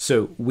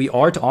 So we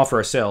are to offer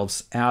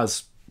ourselves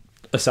as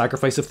a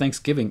sacrifice of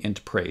thanksgiving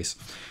and praise.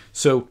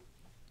 So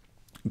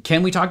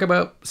can we talk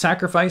about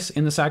sacrifice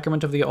in the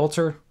sacrament of the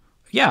altar?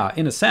 Yeah,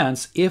 in a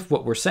sense, if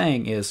what we're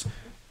saying is,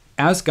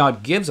 as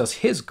God gives us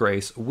his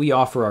grace, we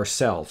offer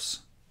ourselves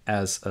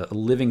as a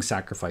living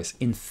sacrifice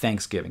in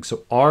thanksgiving.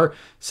 So our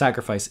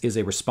sacrifice is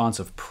a response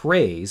of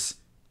praise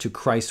to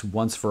Christ's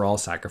once for all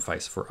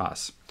sacrifice for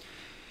us.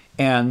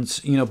 And,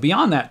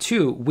 beyond that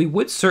too, we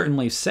would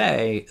certainly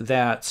say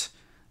that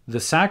the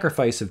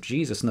sacrifice of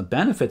Jesus and the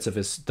benefits of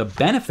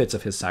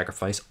his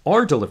sacrifice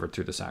are delivered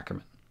through the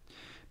sacrament.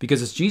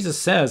 Because as Jesus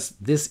says,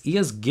 this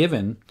is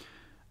given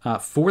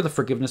for the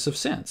forgiveness of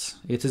sins.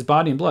 It's his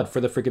body and blood for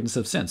the forgiveness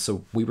of sins.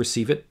 So we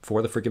receive it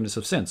for the forgiveness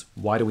of sins.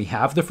 Why do we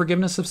have the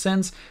forgiveness of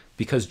sins?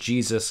 Because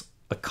Jesus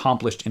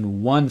accomplished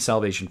in one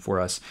salvation for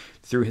us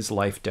through his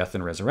life, death,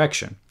 and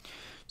resurrection.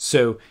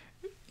 So,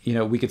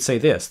 we could say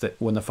this, that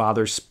when the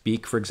fathers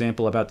speak, for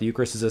example, about the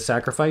Eucharist as a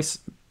sacrifice,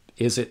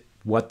 is it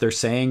what they're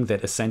saying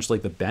that essentially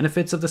the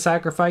benefits of the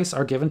sacrifice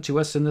are given to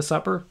us in the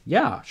supper?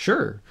 Yeah,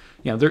 sure.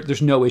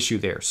 There's no issue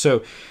there.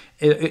 So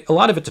a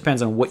lot of it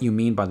depends on what you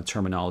mean by the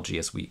terminology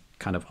as we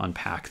kind of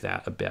unpack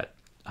that a bit.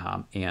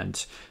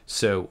 And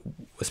so,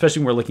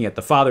 especially when we're looking at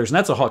the fathers, and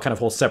that's a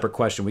whole separate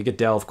question. We could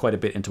delve quite a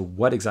bit into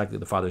what exactly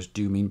the fathers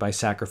do mean by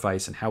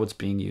sacrifice and how it's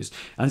being used.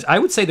 And I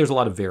would say there's a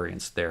lot of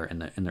variance there in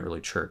the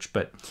early church,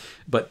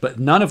 but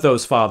none of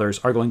those fathers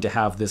are going to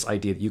have this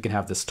idea that you can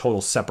have this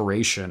total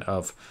separation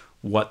of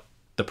what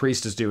the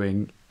priest is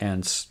doing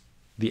and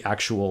the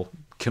actual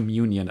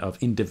communion of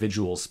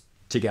individuals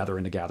together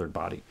in a gathered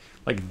body.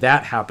 Like,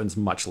 that happens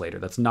much later.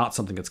 That's not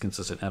something that's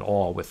consistent at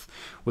all with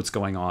what's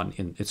going on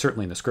it's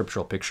certainly in the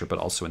scriptural picture, but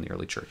also in the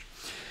early church.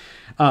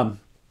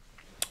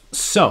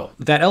 So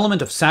that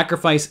element of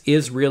sacrifice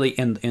is really,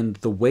 and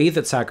the way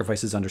that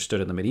sacrifice is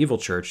understood in the medieval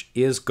church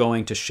is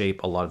going to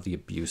shape a lot of the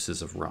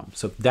abuses of Rome.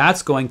 So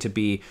that's going to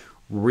be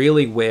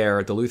really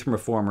where the Lutheran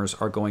reformers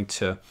are going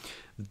to,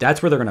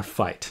 that's where they're going to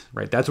fight,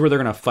 right? That's where they're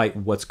going to fight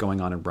what's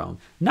going on in Rome.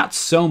 Not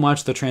so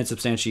much the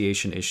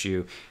transubstantiation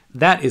issue.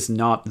 That is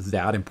not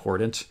that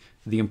important.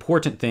 The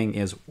important thing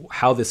is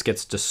how this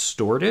gets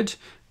distorted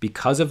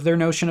because of their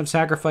notion of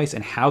sacrifice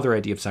and how their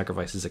idea of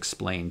sacrifice is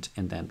explained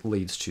and then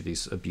leads to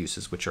these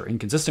abuses, which are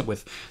inconsistent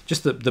with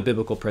just the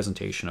biblical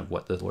presentation of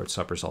what the Lord's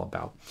Supper is all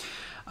about.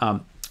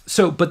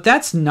 But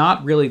that's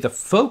not really the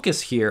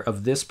focus here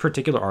of this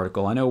particular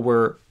article. I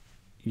know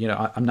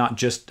I'm not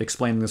just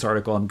explaining this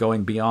article, I'm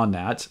going beyond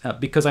that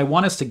because I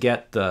want us to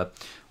get the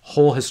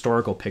whole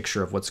historical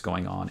picture of what's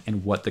going on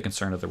and what the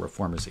concern of the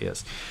reformers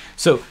is.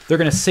 So they're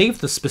going to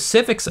save the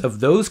specifics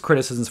of those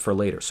criticisms for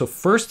later. So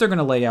first they're going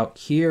to lay out,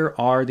 here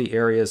are the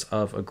areas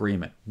of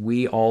agreement.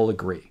 We all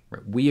agree.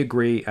 Right? We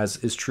agree, as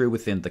is true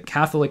within the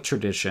Catholic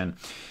tradition,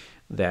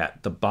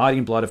 that the body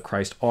and blood of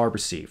Christ are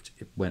received.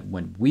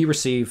 When we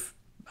receive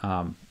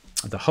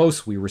the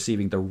host, we're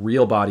receiving the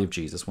real body of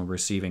Jesus. When we're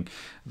receiving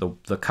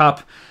the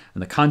cup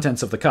and the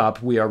contents of the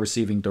cup, we are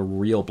receiving the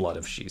real blood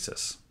of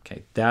Jesus.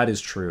 Okay, that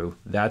is true.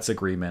 That's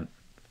agreement.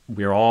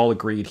 We're all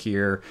agreed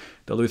here.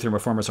 The Lutheran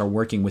reformers are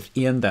working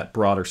within that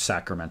broader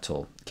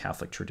sacramental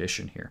Catholic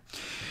tradition here.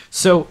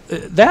 So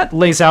that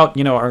lays out,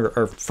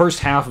 our first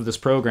half of this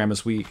program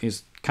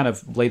is kind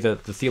of lay the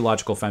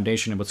theological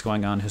foundation of what's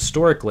going on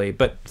historically.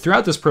 But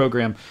throughout this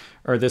program,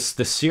 or this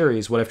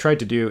series, what I've tried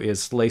to do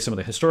is lay some of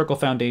the historical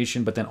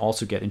foundation, but then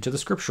also get into the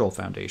scriptural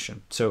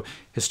foundation. So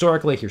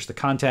historically, here's the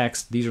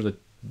context. These are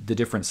the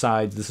different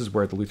sides. This is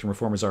where the Lutheran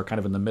reformers are kind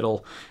of in the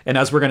middle. And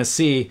as we're going to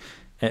see,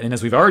 and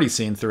as we've already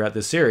seen throughout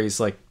this series,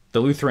 like the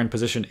Lutheran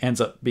position ends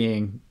up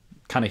being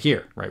kind of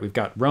here, right? We've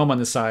got Rome on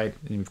this side,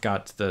 and we've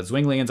got the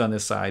Zwinglians on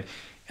this side,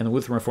 and the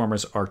Lutheran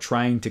reformers are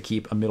trying to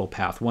keep a middle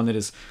path, one that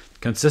is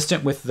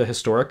consistent with the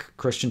historic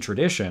Christian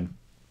tradition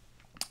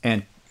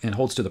and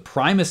holds to the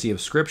primacy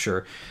of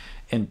Scripture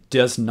and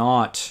does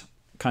not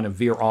kind of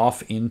veer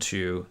off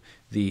into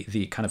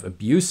the kind of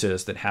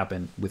abuses that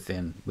happen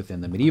within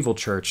the medieval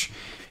church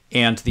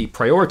and the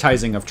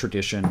prioritizing of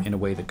tradition in a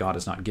way that God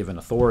has not given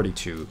authority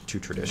to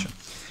tradition.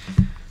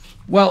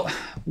 Well,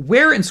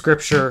 where in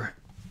Scripture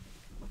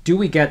do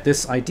we get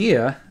this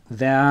idea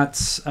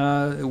that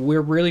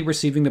we're really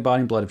receiving the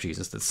body and blood of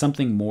Jesus, that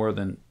something more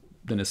than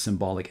a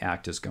symbolic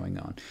act is going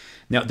on?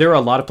 Now, there are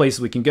a lot of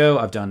places we can go.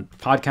 I've done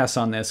podcasts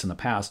on this in the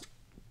past,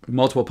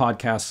 multiple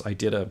podcasts. I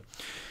did a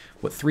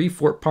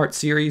 3-4-part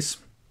series.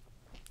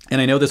 And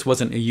I know this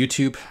wasn't a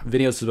YouTube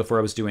video. This was before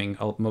I was doing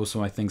most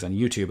of my things on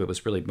YouTube. It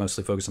was really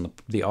mostly focused on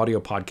the audio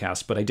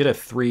podcast. But I did a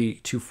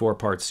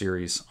 3-4-part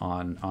series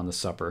on the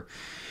supper,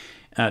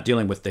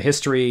 dealing with the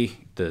history,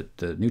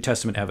 the New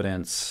Testament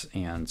evidence,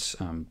 and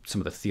some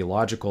of the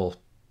theological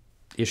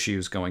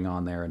issues going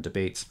on there and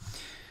debates.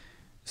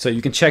 So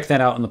you can check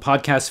that out on the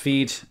podcast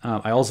feed.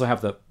 I also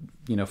have the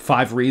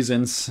 5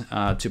 reasons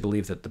to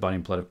believe that the body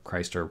and blood of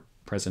Christ are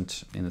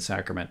present in the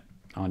sacrament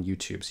on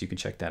YouTube, so you can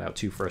check that out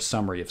too for a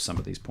summary of some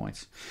of these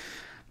points.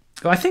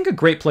 I think a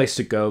great place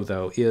to go,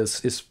 though,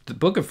 is the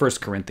book of 1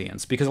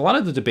 Corinthians, because a lot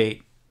of the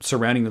debate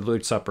surrounding the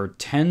Lord's Supper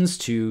tends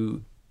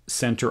to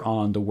center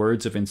on the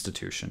words of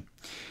institution.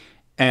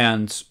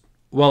 And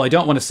while I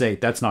don't want to say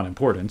that's not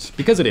important,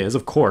 because it is,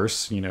 of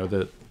course,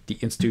 the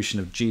institution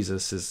of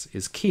Jesus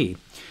is key,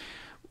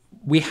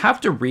 we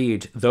have to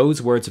read those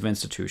words of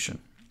institution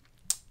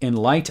in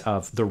light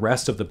of the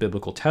rest of the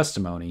biblical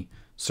testimony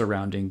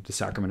surrounding the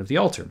sacrament of the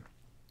altar.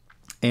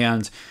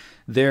 And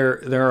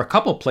there are a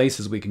couple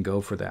places we can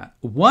go for that.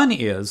 One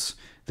is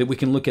that we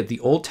can look at the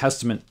Old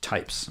Testament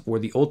types or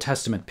the Old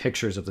Testament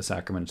pictures of the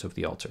sacrament of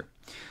the altar,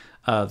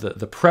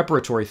 the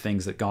preparatory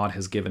things that God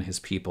has given his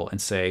people,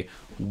 and say,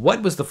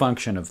 what was the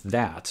function of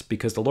that?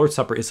 Because the Lord's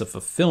Supper is a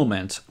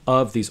fulfillment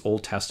of these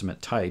Old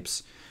Testament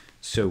types.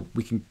 So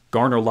we can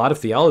garner a lot of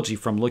theology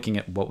from looking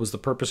at what was the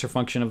purpose or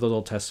function of those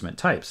Old Testament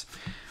types.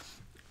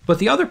 But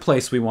the other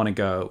place we want to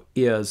go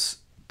is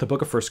the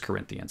book of 1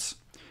 Corinthians.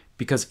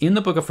 Because in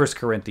the book of 1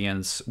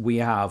 Corinthians, we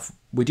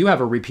do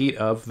have a repeat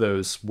of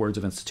those words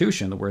of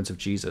institution, the words of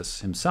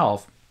Jesus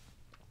himself.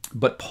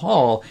 But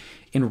Paul,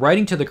 in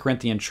writing to the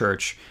Corinthian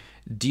church,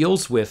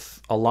 deals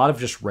with a lot of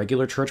just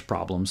regular church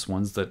problems,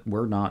 ones that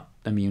we're not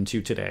immune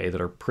to today,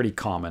 that are pretty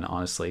common,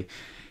 honestly.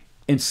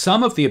 And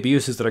some of the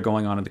abuses that are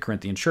going on in the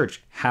Corinthian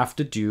church have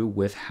to do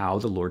with how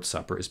the Lord's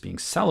Supper is being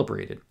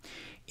celebrated.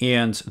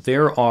 And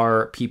there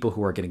are people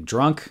who are getting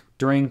drunk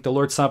during the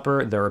Lord's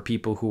Supper. There are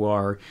people who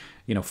are,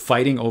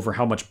 fighting over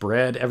how much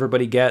bread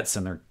everybody gets,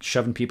 and they're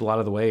shoving people out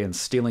of the way and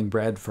stealing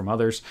bread from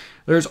others.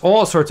 There's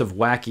all sorts of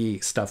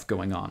wacky stuff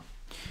going on.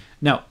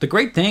 Now, the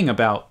great thing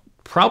about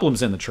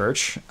problems in the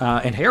church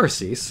and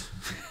heresies,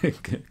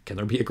 can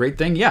there be a great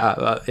thing?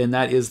 Yeah, and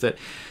that is that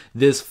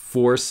this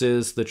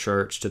forces the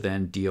church to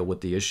then deal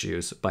with the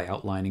issues by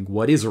outlining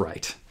what is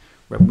right.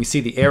 When we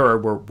see the error,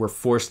 we're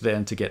forced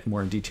then to get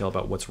more in detail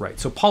about what's right.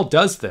 So Paul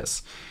does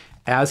this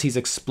as he's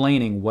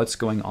explaining what's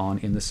going on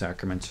in the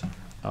sacrament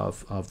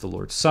of the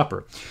Lord's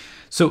Supper.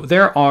 So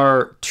there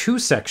are two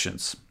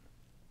sections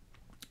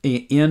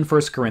in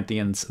 1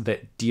 Corinthians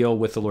that deal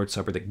with the Lord's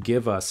Supper that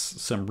give us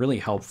some really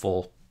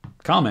helpful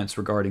comments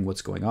regarding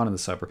what's going on in the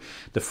supper.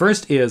 The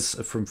first is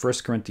from 1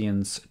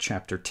 Corinthians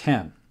chapter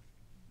 10.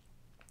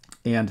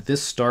 And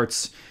this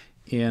starts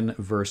in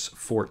verse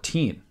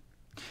 14.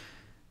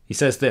 He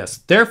says this,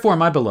 "Therefore,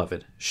 my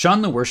beloved,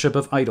 shun the worship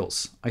of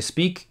idols. I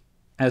speak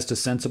as to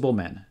sensible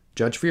men.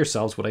 Judge for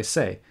yourselves what I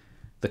say.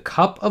 The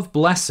cup of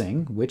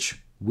blessing,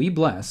 which we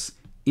bless,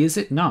 is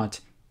it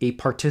not a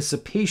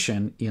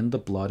participation in the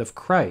blood of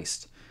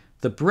Christ?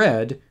 The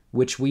bread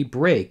which we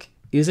break,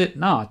 is it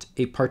not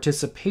a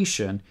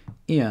participation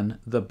in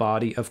the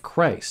body of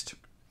Christ?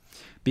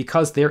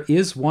 Because there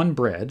is one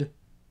bread,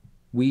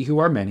 we who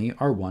are many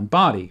are one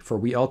body, for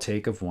we all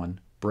take of one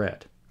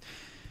bread."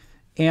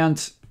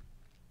 And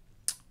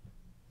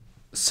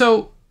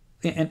so,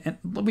 and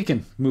we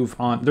can move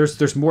on.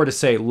 There's more to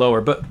say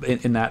lower, but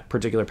in that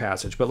particular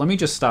passage. But let me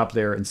just stop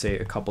there and say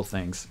a couple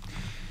things.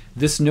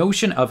 This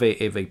notion of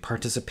a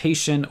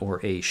participation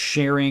or a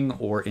sharing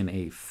or in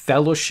a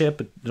fellowship,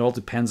 it all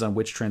depends on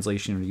which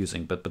translation you're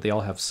using, but they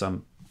all have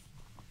some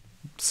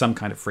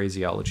kind of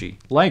phraseology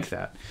like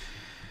that.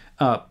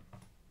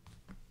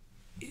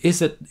 Is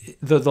that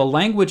the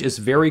language is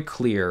very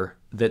clear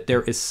that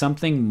there is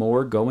something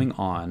more going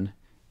on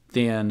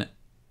than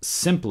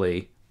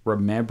simply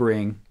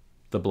remembering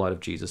the blood of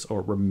Jesus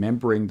or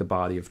remembering the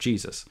body of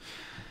Jesus.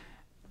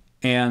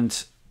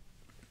 And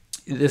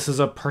this is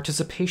a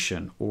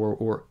participation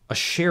or a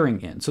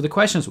sharing in. So the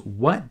question is,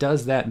 what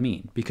does that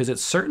mean? Because it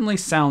certainly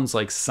sounds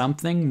like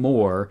something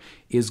more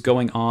is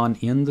going on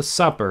in the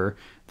supper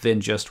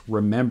than just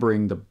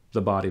remembering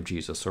the body of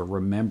Jesus or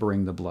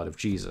remembering the blood of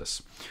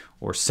Jesus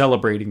or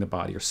celebrating the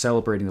body or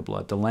celebrating the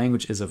blood. The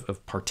language is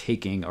of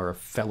partaking or of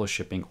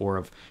fellowshipping or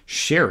of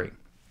sharing.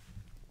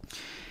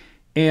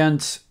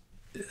 And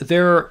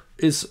there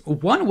is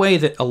one way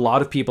that a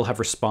lot of people have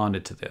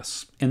responded to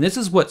this, and this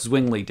is what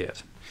Zwingli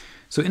did.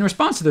 So in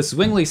response to this,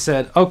 Zwingli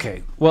said,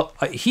 okay, well,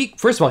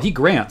 first of all, he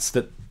grants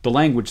that the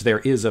language there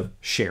is of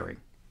sharing.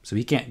 So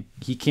he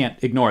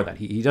can't ignore that.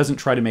 He doesn't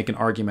try to make an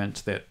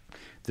argument that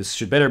this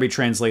should better be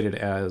translated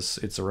as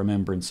it's a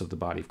remembrance of the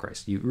body of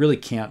Christ. You really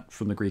can't,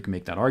 from the Greek,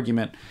 make that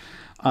argument.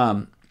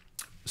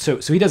 So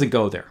he doesn't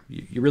go there.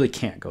 You really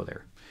can't go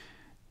there.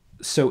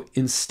 So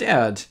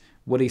instead,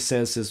 what he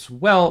says is,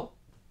 well,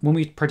 when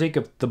we partake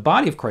of the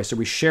body of Christ or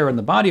we share in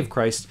the body of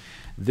Christ,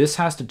 this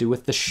has to do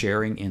with the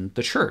sharing in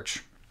the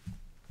church.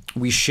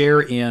 We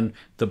share in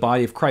the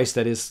body of Christ,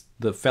 that is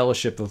the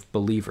fellowship of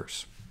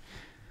believers.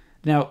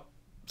 Now,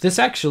 this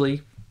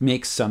actually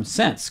makes some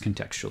sense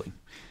contextually.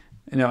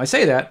 I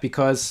say that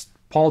because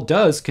Paul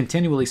does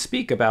continually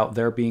speak about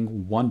there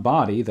being one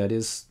body, that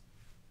is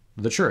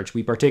the church.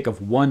 We partake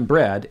of one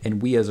bread,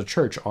 and we as a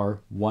church are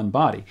one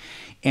body.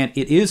 And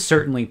it is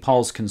certainly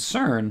Paul's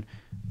concern,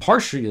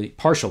 partially,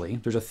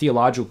 there's a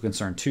theological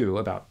concern too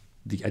about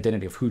the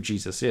identity of who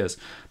Jesus is,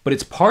 but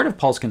it's part of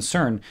Paul's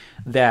concern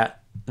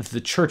that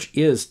the church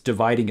is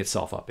dividing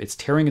itself up. It's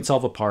tearing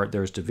itself apart.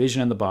 There's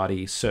division in the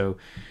body. So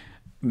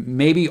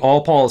maybe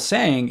all Paul is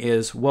saying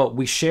is, well,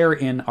 we share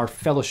in our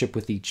fellowship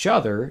with each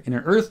other in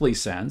an earthly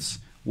sense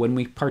when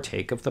we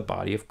partake of the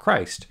body of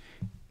Christ.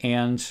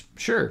 And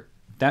sure,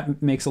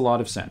 that makes a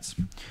lot of sense.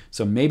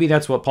 So maybe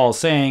that's what Paul's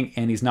saying,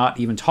 and he's not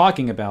even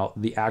talking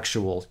about the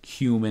actual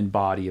human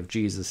body of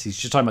Jesus. He's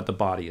just talking about the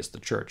body as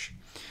the church.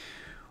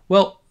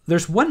 Well,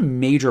 there's one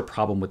major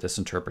problem with this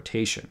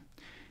interpretation,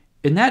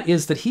 and that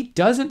is that he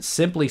doesn't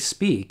simply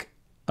speak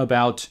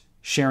about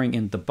sharing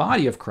in the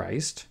body of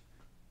Christ,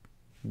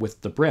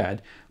 with the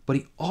bread, but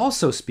he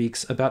also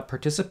speaks about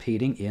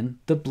participating in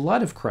the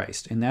blood of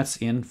Christ, and that's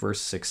in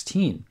verse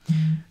 16.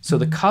 So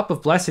the cup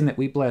of blessing that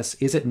we bless,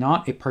 is it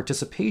not a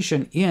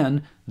participation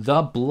in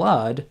the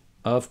blood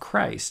of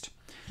Christ?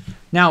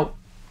 Now,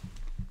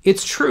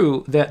 it's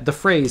true that the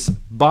phrase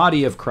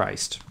body of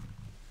Christ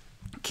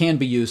can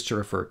be used to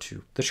refer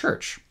to the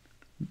church,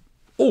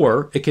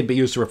 or it can be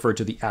used to refer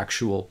to the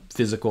actual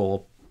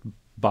physical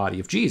body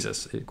of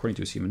Jesus, according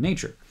to his human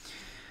nature.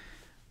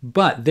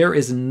 But there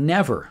is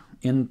never,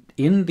 in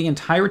the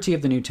entirety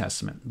of the New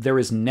Testament, there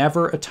is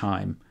never a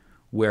time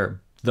where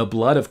the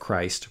blood of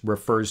Christ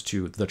refers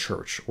to the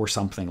church or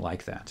something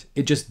like that.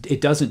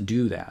 It doesn't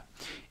do that.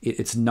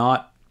 It's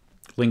not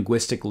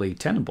linguistically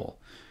tenable.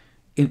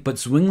 But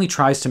Zwingli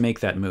tries to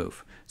make that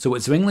move. So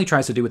what Zwingli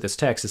tries to do with this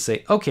text is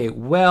say, okay,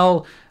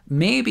 well,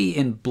 maybe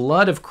in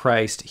blood of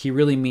Christ, he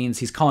really means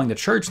he's calling the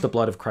church the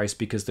blood of Christ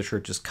because the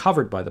church is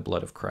covered by the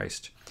blood of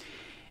Christ.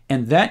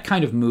 And that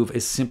kind of move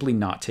is simply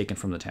not taken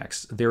from the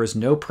text. There is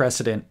no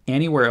precedent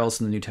anywhere else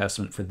in the New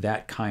Testament for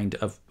that kind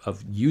of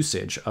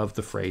usage of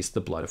the phrase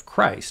the blood of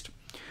Christ.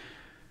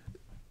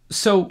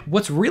 So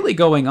what's really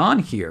going on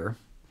here,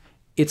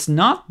 it's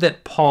not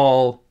that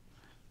Paul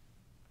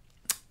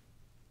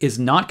is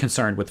not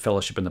concerned with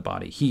fellowship in the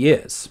body. He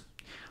is.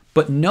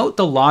 But note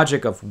the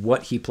logic of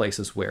what he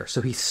places where.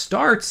 So he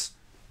starts,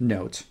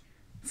 note,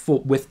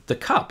 with the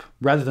cup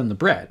rather than the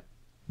bread,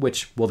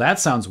 which, well, that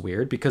sounds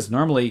weird because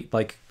normally,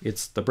 like,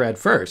 it's the bread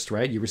first,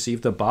 right? You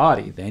receive the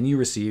body, then you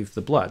receive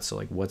the blood. So,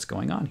 like, what's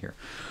going on here?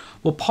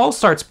 Well, Paul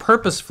starts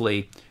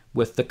purposefully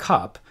with the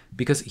cup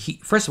because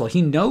first of all,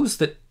 he knows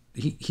that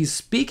he's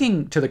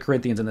speaking to the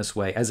Corinthians in this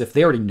way as if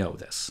they already know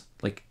this.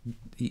 Like,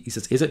 he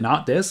says, is it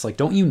not this? Like,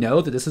 don't you know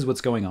that this is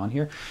what's going on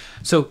here?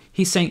 So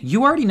he's saying,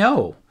 you already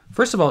know.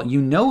 First of all, you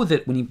know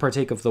that when you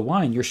partake of the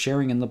wine, you're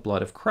sharing in the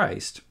blood of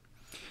Christ.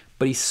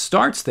 But he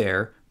starts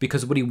there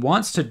because what he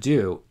wants to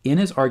do in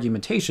his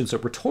argumentation, so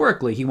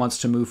rhetorically, he wants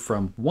to move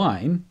from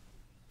wine,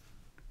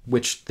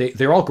 which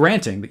they're all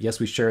granting that, yes,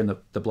 we share in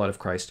the blood of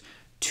Christ,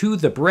 to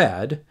the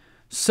bread,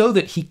 so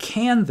that he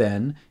can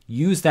then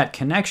use that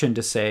connection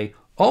to say,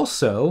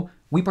 also,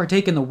 we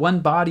partake in the one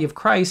body of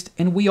Christ,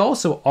 and we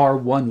also are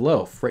one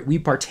loaf, right? We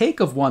partake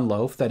of one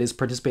loaf, that is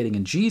participating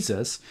in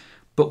Jesus,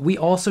 but we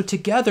also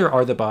together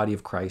are the body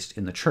of Christ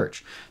in the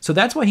church. So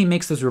that's why he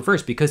makes this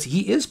reverse, because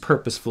he is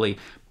purposefully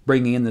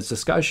bringing in this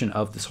discussion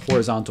of this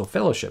horizontal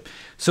fellowship.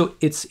 So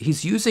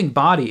he's using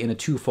body in a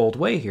twofold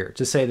way here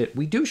to say that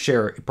we do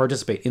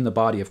participate in the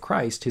body of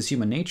Christ, his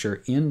human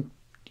nature in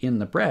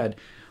the bread,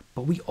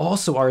 but we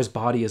also are his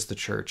body as the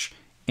church.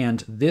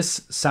 And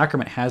this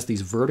sacrament has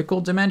these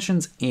vertical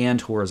dimensions and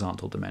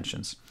horizontal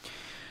dimensions.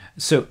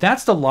 So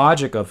that's the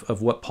logic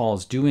of what Paul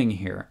is doing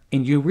here.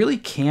 And you really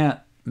can't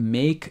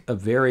make a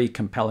very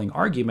compelling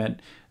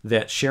argument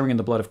that sharing in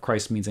the blood of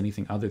Christ means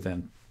anything other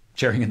than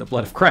sharing in the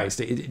blood of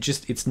Christ.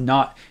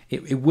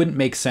 It wouldn't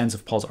make sense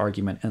of Paul's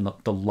argument and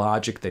the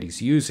logic that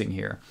he's using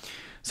here.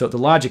 So the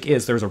logic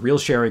is there's a real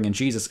sharing in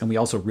Jesus, and we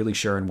also really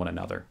share in one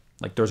another.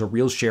 Like, there's a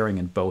real sharing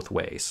in both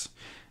ways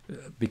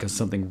because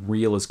something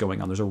real is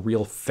going on. There's a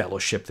real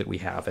fellowship that we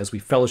have. As we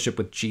fellowship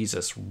with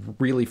Jesus,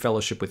 really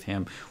fellowship with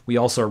him, we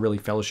also are really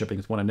fellowshipping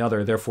with one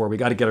another. Therefore, we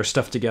got to get our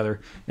stuff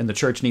together, and the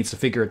church needs to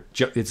figure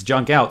its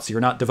junk out so you're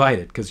not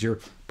divided, because you're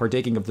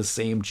partaking of the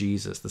same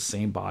Jesus, the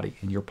same body,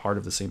 and you're part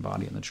of the same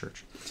body in the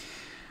church.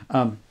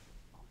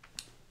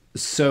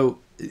 So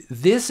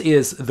this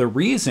is the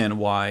reason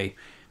why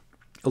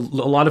a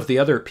lot of the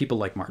other people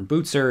like Martin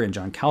Bucer and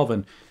John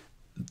Calvin,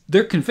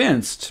 they're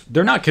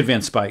not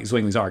convinced by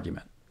Zwingli's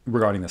argument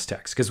regarding this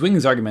text, because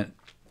Zwingli's argument,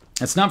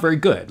 it's not very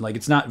good. Like,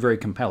 it's not very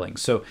compelling.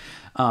 So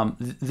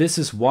this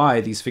is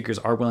why these figures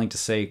are willing to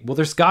say, well,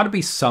 there's got to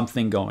be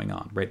something going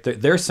on, right?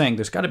 They're saying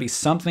there's got to be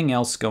something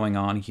else going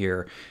on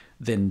here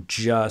than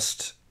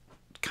just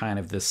kind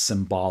of this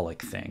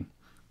symbolic thing.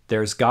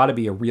 There's got to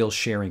be a real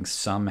sharing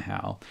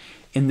somehow.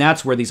 And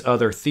that's where these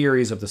other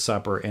theories of the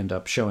supper end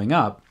up showing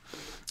up.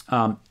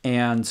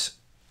 And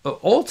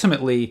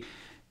ultimately,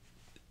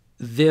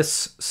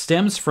 this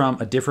stems from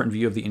a different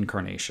view of the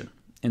incarnation.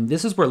 And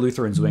this is where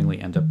Luther and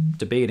Zwingli end up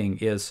debating,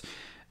 is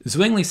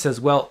Zwingli says,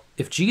 well,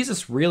 if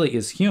Jesus really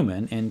is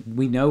human, and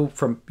we know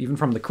even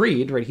from the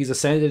Creed, right, he's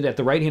ascended at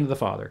the right hand of the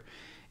Father.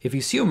 If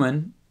he's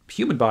human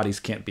bodies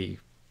can't be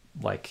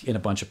like in a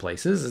bunch of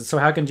places. So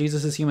how can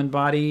Jesus' human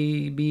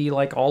body be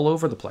like all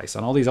over the place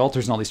on all these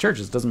altars and all these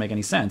churches? It doesn't make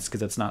any sense, because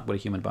that's not what a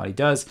human body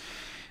does.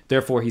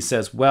 Therefore, he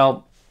says,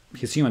 well,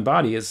 his human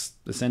body is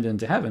ascended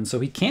into heaven, so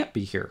he can't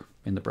be here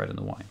in the bread and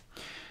the wine.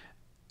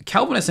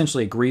 Calvin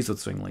essentially agrees with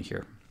Zwingli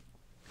here.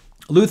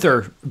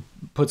 Luther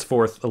puts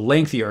forth a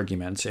lengthy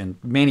argument, and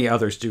many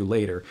others do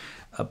later,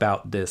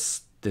 about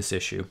this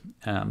issue,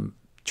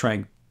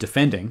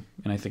 defending,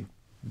 and I think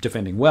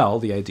defending well,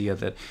 the idea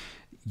that,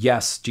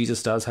 yes,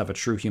 Jesus does have a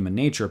true human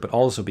nature, but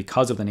also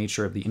because of the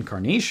nature of the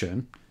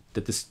incarnation,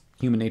 that this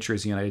human nature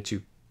is united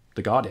to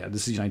the Godhead.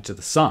 This is united to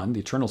the Son,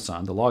 the eternal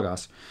Son, the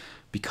Logos.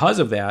 Because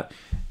of that,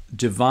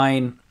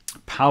 divine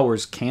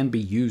powers can be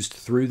used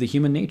through the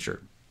human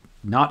nature.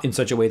 not in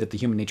such a way that the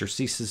human nature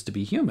ceases to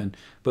be human,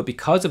 but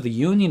because of the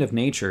union of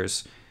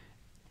natures,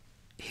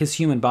 his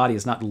human body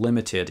is not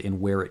limited in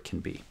where it can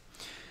be.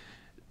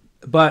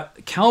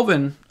 But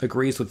Calvin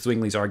agrees with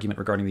Zwingli's argument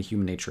regarding the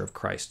human nature of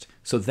Christ.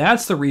 So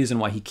that's the reason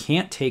why he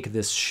can't take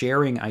this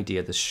sharing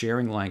idea, this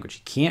sharing language.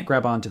 He can't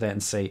grab onto that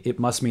and say, it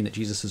must mean that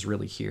Jesus is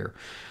really here.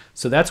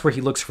 So that's where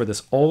he looks for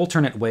this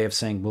alternate way of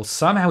saying, well,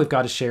 somehow we've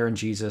got to share in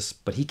Jesus,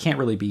 but he can't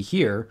really be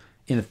here.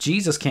 And if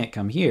Jesus can't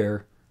come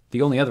here,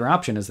 the only other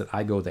option is that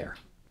I go there,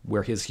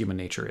 where his human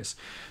nature is.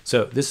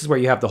 So this is where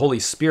you have the Holy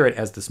Spirit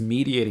as this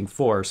mediating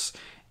force.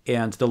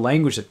 And the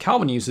language that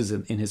Calvin uses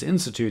in his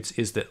Institutes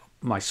is that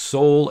my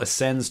soul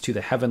ascends to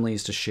the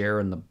heavenlies to share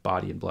in the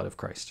body and blood of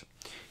Christ.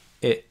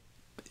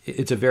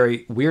 It's a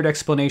very weird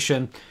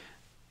explanation,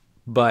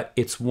 but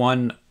it's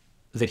one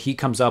that he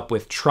comes up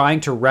with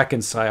trying to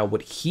reconcile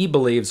what he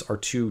believes are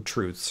two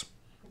truths.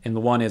 And the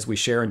one is we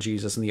share in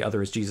Jesus, and the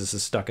other is Jesus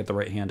is stuck at the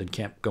right hand and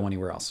can't go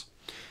anywhere else.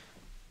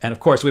 And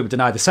of course, we would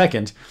deny the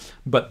second,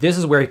 but this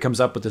is where he comes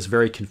up with this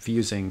very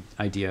confusing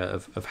idea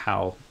of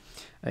how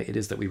it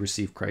is that we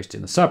receive Christ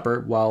in the supper,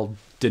 while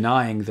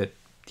denying that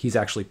he's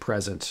actually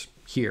present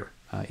here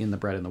in the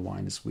bread and the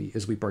wine as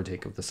we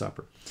partake of the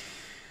supper.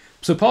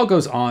 So Paul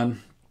goes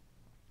on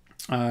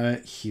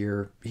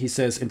here. He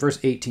says in verse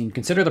 18,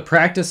 consider the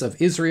practice of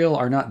Israel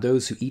are not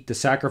those who eat the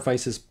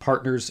sacrifices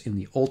partners in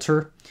the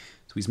altar.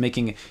 So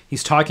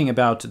he's talking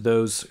about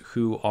those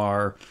who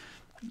are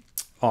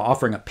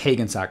offering up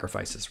pagan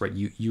sacrifices, right?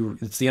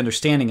 It's the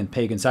understanding in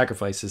pagan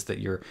sacrifices that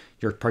you're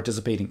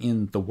participating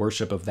in the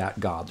worship of that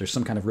god. There's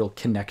some kind of real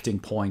connecting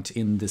point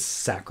in this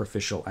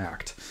sacrificial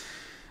act.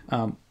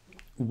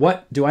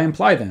 What do I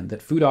imply then?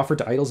 That food offered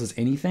to idols is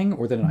anything,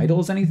 or that an idol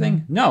is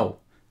anything? No.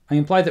 I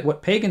imply that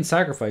what pagans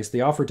sacrifice,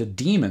 they offer to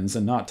demons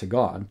and not to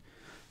God.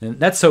 And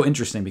that's so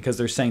interesting because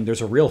they're saying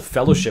there's a real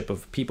fellowship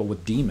of people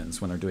with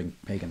demons when they're doing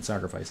pagan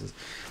sacrifices.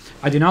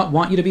 I do not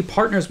want you to be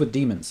partners with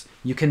demons.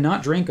 You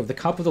cannot drink of the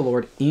cup of the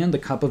Lord and the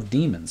cup of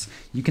demons.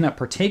 You cannot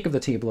partake of the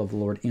table of the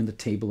Lord and the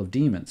table of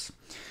demons.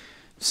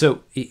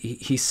 So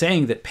he's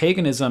saying that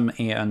paganism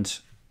and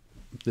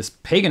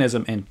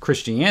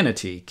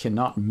Christianity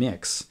cannot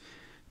mix,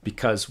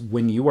 because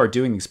when you are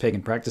doing these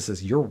pagan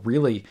practices, you're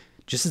really,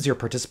 just as you're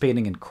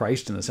participating in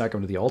Christ in the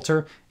sacrament of the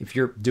altar, if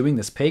you're doing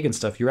this pagan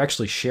stuff, you're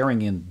actually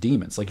sharing in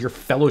demons, like you're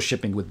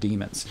fellowshipping with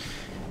demons.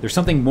 There's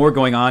something more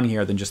going on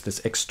here than just this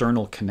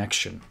external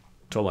connection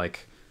to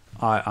like,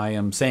 I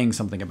am saying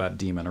something about a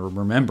demon or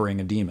remembering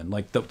a demon.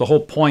 Like the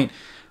whole point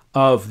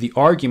of the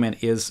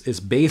argument is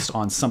based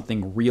on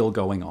something real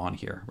going on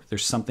here.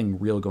 There's something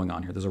real going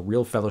on here. There's a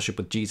real fellowship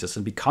with Jesus.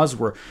 And because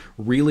we're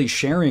really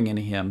sharing in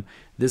him,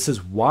 this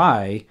is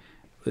why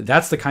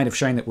that's the kind of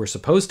sharing that we're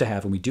supposed to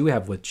have, and we do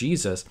have with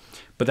Jesus.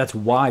 But that's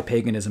why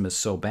paganism is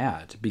so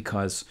bad,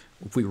 because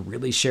if we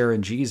really share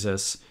in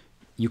Jesus,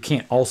 you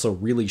can't also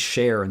really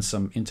share in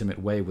some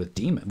intimate way with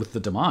the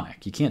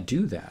demonic. You can't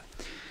do that.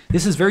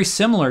 This is very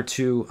similar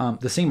to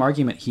the same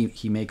argument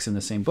he makes in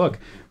the same book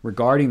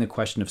regarding the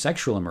question of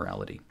sexual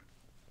immorality.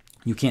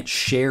 You can't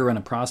share in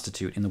a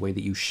prostitute in the way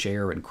that you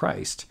share in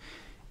Christ.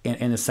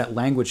 And it's that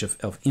language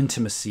of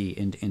intimacy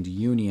and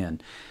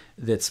union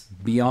that's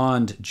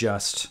beyond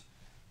just,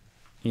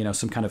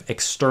 some kind of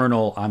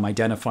external, I'm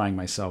identifying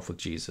myself with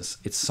Jesus.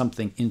 It's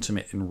something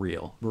intimate and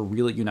real. We're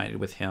really united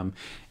with him.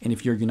 And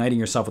if you're uniting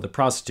yourself with a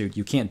prostitute,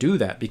 you can't do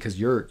that because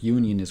your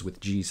union is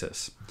with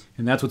Jesus.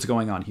 And that's what's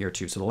going on here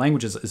too. So the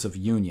language is of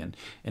union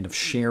and of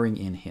sharing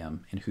in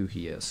him and who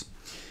he is.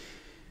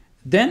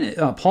 Then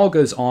Paul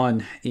goes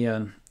on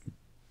in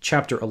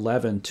chapter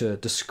 11 to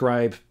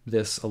describe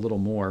this a little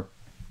more.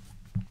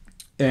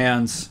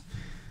 And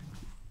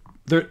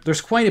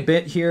there's quite a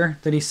bit here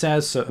that he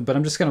says, but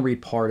I'm just going to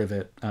read part of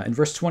it. In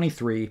verse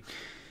 23,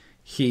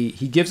 he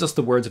gives us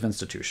the words of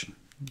institution.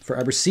 For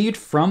I received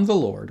from the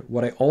Lord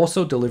what I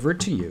also delivered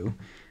to you,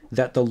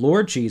 that the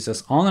Lord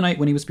Jesus, on the night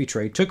when he was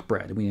betrayed, took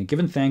bread. And when he had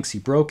given thanks, he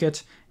broke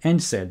it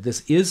and said,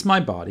 "This is my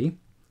body,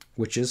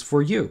 which is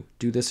for you.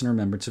 Do this in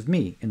remembrance of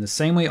me." In the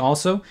same way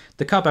also,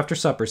 the cup after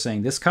supper,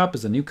 saying, "This cup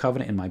is the new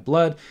covenant in my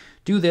blood.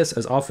 Do this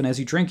as often as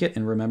you drink it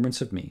in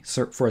remembrance of me.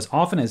 For as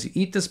often as you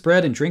eat this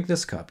bread and drink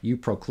this cup, you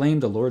proclaim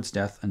the Lord's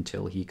death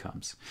until he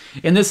comes."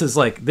 And this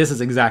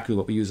is exactly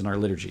what we use in our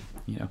liturgy.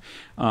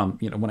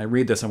 When I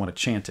read this, I want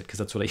to chant it because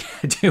that's what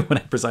I do when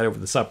I preside over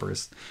the supper,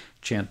 is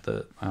chant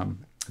the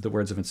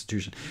words of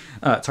institution.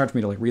 It's hard for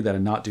me to read that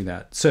and not do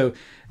that. So,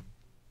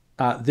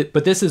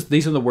 but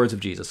these are the words of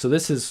Jesus. So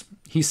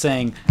he's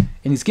saying,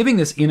 and he's giving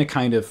this in a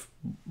kind of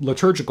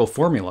liturgical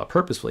formula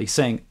purposefully. He's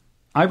saying,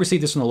 I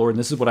received this from the Lord, and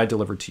this is what I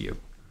delivered to you.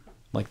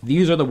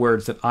 These are the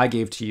words that I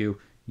gave to you.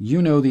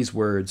 You know these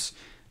words.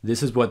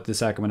 This is what the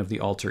sacrament of the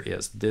altar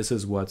is. This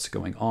is what's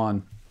going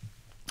on.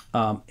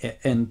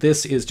 And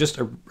this is just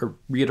a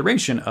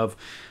reiteration of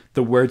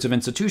the words of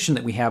institution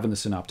that we have in the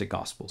Synoptic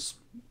Gospels.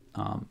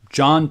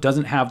 John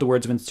doesn't have the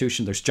words of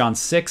institution. There's John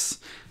 6,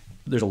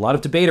 there's a lot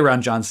of debate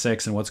around John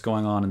 6 and what's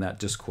going on in that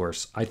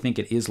discourse. I think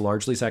it is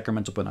largely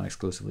sacramental, but not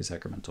exclusively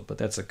sacramental. But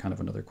that's a kind of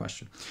another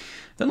question.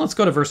 Then let's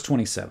go to verse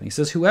 27. He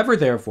says, "Whoever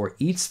therefore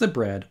eats the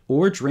bread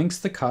or drinks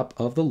the cup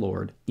of the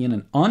Lord in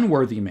an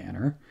unworthy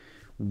manner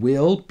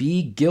will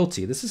be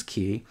guilty," this is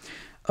key,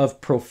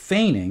 "of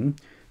profaning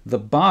the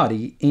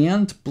body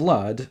and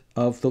blood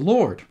of the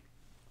Lord."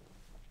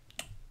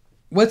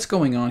 What's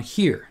going on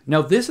here?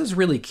 Now, this is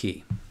really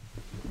key,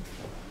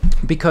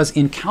 because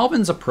in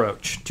Calvin's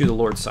approach to the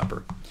Lord's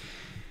Supper,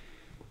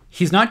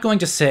 he's not going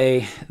to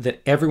say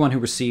that everyone who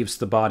receives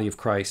the body of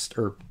Christ,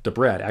 or the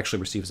bread, actually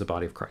receives the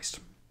body of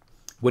Christ.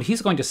 What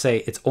he's going to say,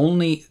 it's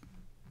only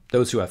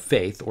those who have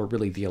faith, or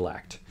really the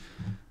elect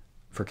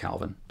for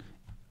Calvin.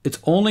 It's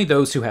only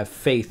those who have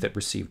faith that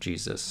receive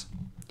Jesus.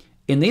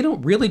 And they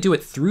don't really do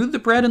it through the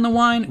bread and the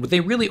wine, but they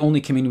really only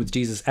commune with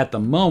Jesus at the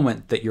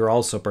moment that you're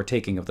also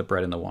partaking of the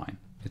bread and the wine.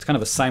 It's kind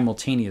of a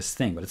simultaneous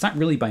thing, but it's not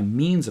really by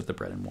means of the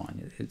bread and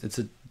wine. It's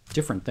a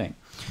different thing.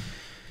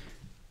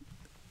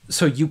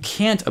 So you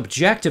can't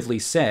objectively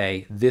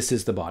say, this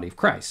is the body of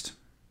Christ.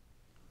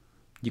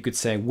 You could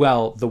say,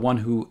 well, the one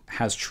who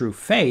has true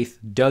faith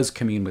does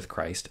commune with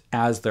Christ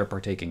as they're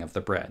partaking of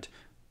the bread.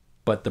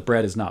 But the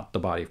bread is not the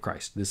body of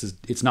Christ.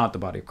 It's not the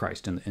body of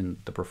Christ in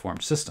the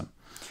Reformed system.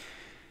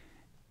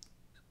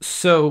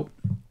 So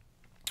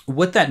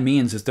what that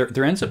means is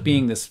there ends up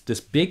being this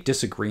big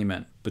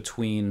disagreement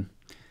between,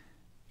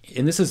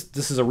 and this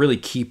is a really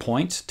key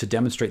point to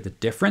demonstrate the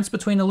difference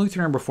between the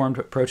Lutheran and Reformed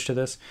approach to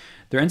this.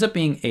 There ends up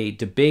being a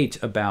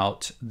debate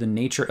about the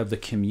nature of the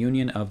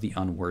communion of the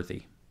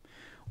unworthy.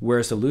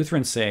 Whereas the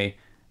Lutherans say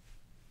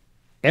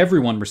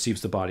everyone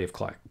receives the body of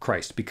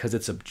Christ because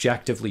it's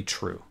objectively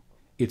true.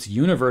 It's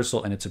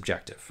universal and it's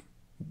objective,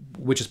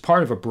 which is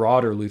part of a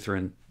broader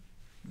Lutheran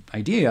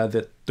idea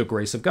that the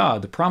grace of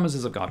God, the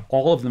promises of God,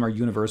 all of them are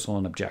universal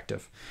and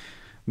objective,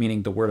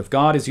 meaning the word of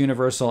God is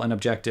universal and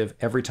objective.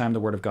 Every time the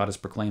word of God is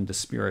proclaimed, the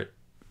Spirit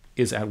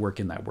is at work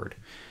in that word.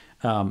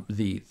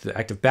 The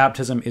act of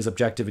baptism is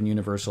objective and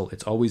universal.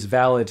 It's always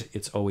valid.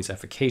 It's always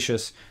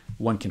efficacious.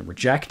 One can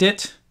reject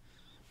it,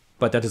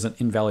 but that doesn't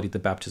invalidate the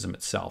baptism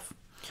itself.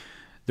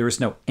 There is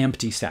no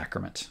empty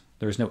sacrament.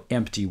 There is no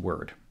empty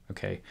word,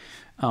 okay?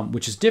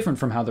 Which is different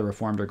from how the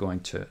Reformed are going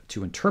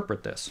to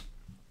interpret this.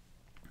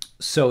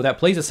 So that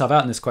plays itself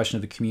out in this question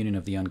of the communion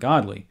of the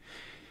ungodly.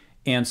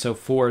 And so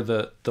for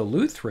the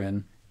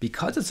Lutheran,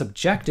 because it's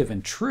objective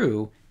and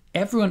true,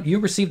 you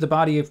receive the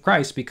body of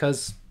Christ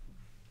because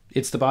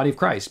it's the body of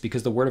Christ,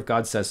 because the word of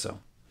God says so.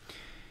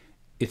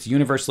 It's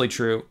universally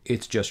true.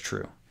 It's just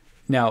true.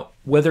 Now,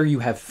 whether you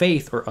have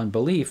faith or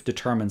unbelief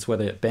determines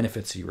whether it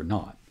benefits you or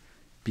not,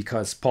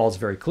 because Paul's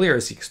very clear,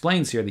 as he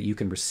explains here, that you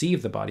can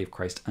receive the body of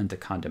Christ unto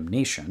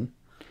condemnation,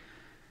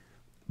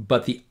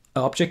 but the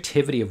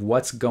objectivity of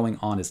what's going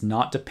on is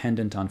not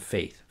dependent on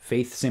faith.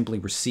 Faith simply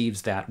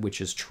receives that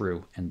which is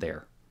true and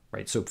there,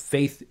 right? So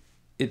faith,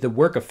 the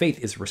work of faith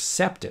is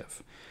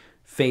receptive.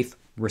 Faith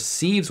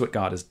receives what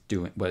God is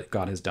doing, what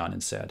God has done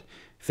and said.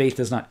 Faith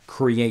does not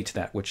create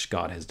that which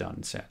God has done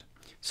and said.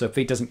 So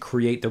faith doesn't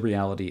create the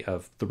reality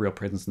of the real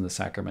presence in the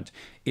sacrament.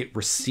 It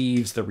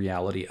receives the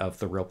reality of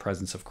the real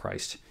presence of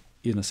Christ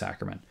in the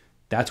sacrament.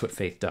 That's what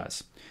faith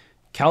does.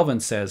 Calvin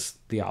says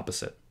the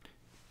opposite.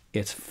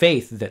 It's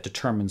faith that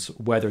determines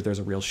whether there's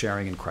a real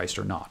sharing in Christ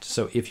or not.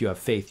 So if you have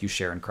faith, you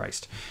share in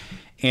Christ.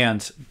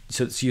 And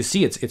so you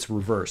see it's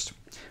reversed.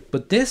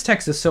 But this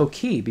text is so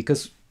key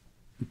because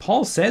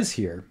Paul says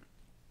here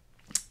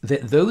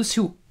that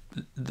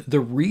the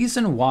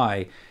reason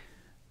why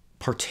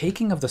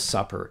partaking of the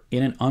supper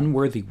in an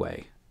unworthy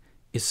way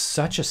is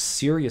such a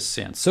serious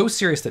sin, so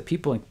serious that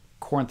people in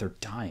Corinth are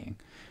dying.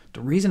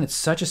 The reason it's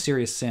such a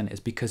serious sin is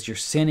because you're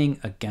sinning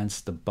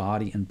against the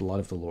body and blood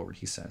of the Lord,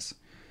 he says.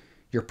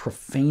 You're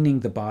profaning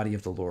the body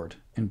of the Lord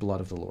and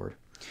blood of the Lord.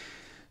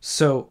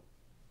 So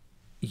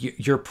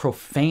you're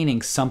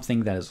profaning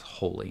something that is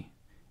holy.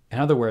 In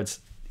other words,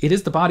 it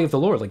is the body of the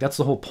Lord. Like, that's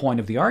the whole point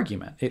of the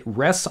argument. It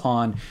rests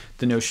on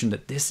the notion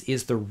that this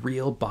is the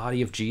real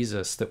body of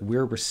Jesus that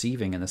we're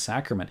receiving in the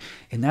sacrament.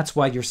 And that's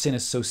why your sin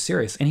is so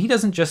serious. And he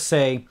doesn't just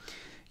say,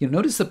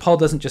 notice that Paul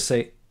doesn't just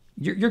say,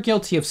 you're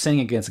guilty of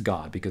sinning against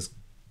God because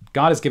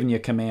God has given you a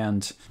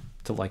command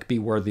to be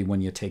worthy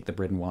when you take the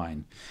bread and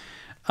wine.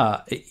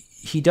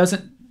 He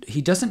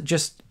doesn't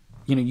just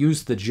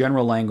use the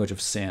general language of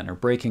sin or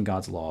breaking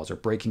God's laws or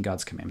breaking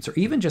God's commandments or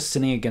even just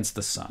sinning against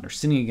the Son or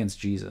sinning against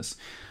Jesus.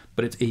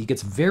 But he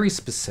gets very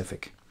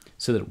specific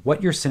so that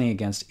what you're sinning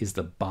against is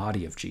the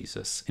body of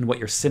Jesus and what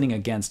you're sinning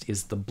against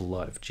is the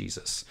blood of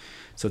Jesus.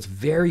 So it's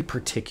very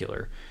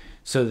particular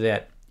so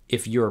that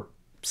if you're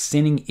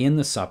sinning in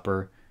the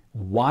supper,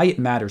 why it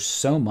matters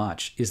so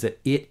much is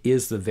that it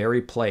is the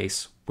very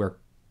place where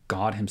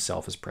God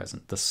himself is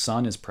present. The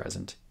Son is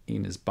present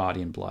in his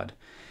body and blood.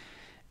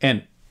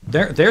 And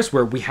there's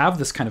where we have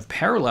this kind of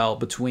parallel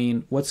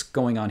between what's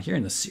going on here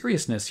and the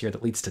seriousness here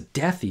that leads to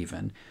death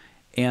even,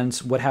 and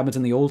what happens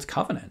in the Old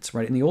Covenant,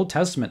 right? In the Old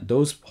Testament,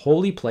 those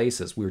holy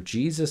places where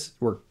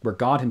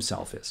God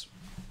himself is,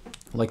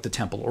 like the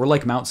temple or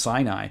like Mount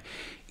Sinai,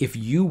 if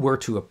you were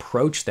to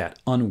approach that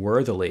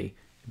unworthily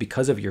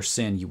because of your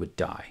sin, you would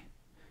die.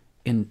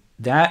 And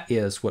that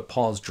is what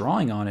Paul is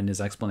drawing on in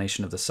his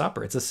explanation of the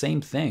supper. It's the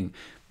same thing.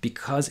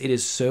 Because it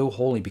is so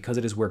holy, because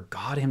it is where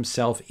God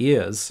himself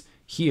is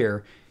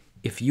here,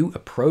 if you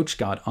approach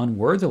God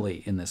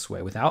unworthily in this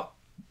way, without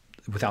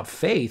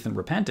faith and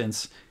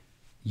repentance,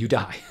 you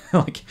die.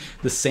 Like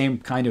the same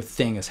kind of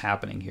thing is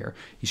happening here.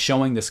 He's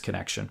showing this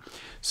connection.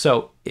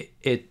 So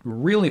it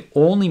really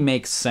only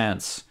makes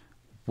sense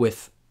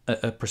with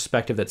a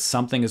perspective that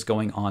something is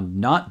going on,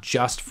 not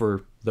just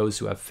for those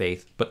who have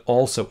faith, but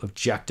also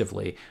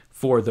objectively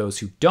for those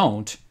who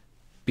don't,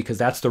 because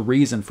that's the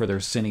reason for their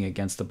sinning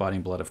against the body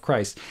and blood of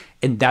Christ.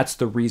 And that's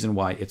the reason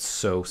why it's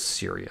so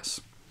serious.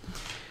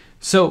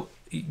 So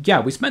yeah,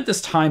 we spent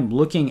this time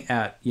looking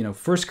at, 1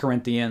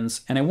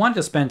 Corinthians, and I wanted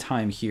to spend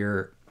time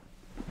here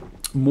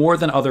more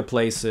than other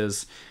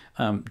places,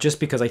 just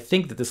because I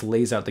think that this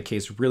lays out the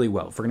case really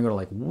well. If we're going to go to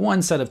like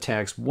one set of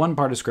text, one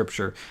part of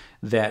Scripture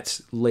that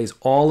lays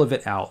all of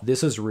it out,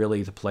 this is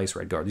really the place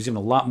where I'd go. There's even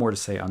a lot more to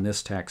say on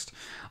this text.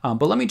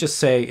 But let me just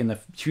say in the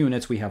few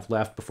minutes we have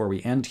left before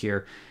we end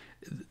here,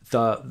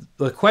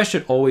 the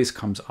question always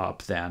comes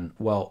up then,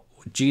 well,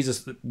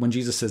 when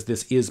Jesus says,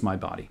 this is my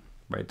body,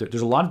 right?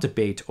 There's a lot of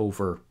debate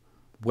over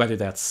whether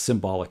that's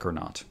symbolic or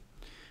not.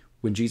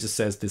 When Jesus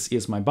says, this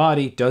is my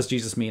body, does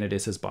Jesus mean it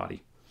is his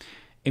body?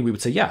 And we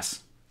would say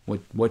yes.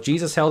 What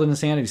Jesus held in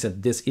his hand and he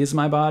said, this is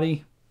my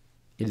body,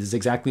 it is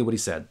exactly what he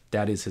said.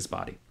 That is his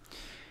body.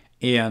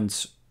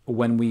 And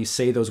when we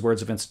say those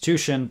words of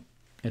institution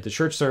at the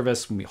church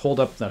service, when we hold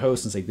up that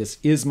host and say, this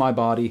is my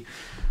body,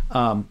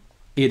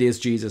 it is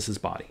Jesus's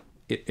body.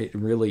 It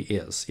really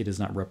is. It is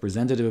not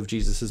representative of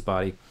Jesus's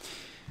body.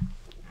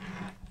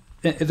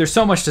 There's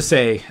so much to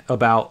say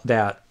about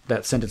that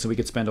sentence, and we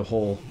could spend a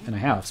whole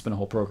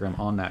program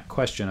on that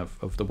question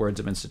of the words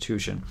of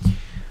institution.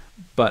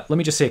 But let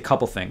me just say a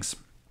couple things.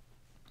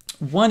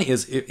 One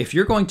is, if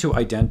you're going to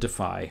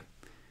identify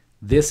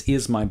this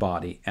is my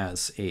body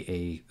as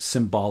a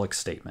symbolic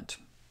statement,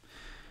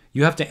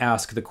 you have to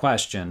ask the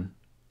question,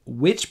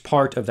 which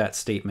part of that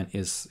statement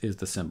is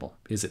the symbol?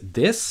 Is it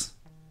this?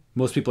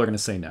 Most people are going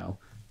to say no.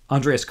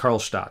 Andreas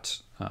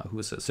Karlstadt, who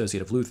was an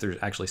associate of Luther,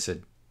 actually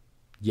said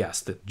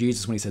yes, that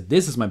Jesus, when he said,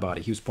 this is my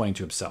body, he was pointing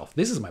to himself.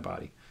 This is my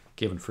body,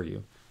 given for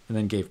you, and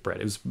then gave bread.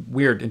 It was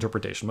weird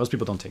interpretation. Most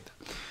people don't take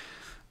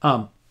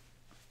that.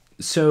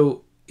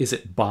 So is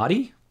it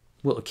body?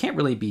 Well, it can't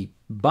really be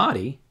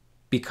body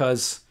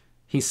because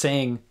he's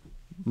saying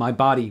my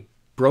body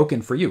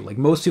broken for you. Like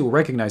most people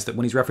recognize that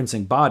when he's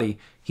referencing body,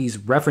 he's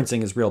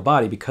referencing his real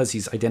body because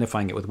he's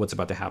identifying it with what's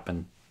about to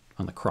happen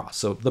on the cross.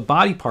 So the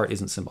body part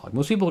isn't symbolic.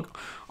 Most people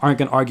aren't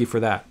going to argue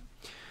for that.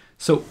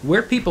 So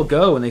where people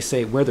go when they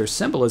say where there's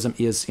symbolism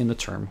is in the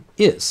term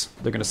is.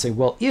 They're going to say,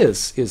 well,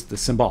 is the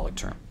symbolic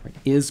term. Right?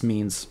 Is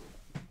means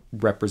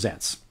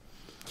represents.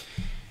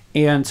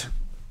 And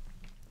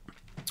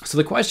so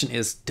the question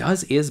is,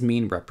 does is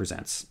mean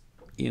represents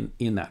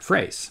in that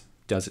phrase?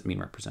 Does it mean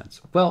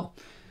represents? Well,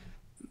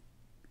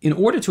 in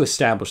order to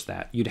establish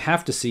that, you'd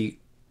have to see,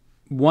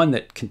 one,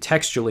 that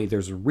contextually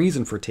there's a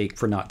reason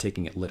for not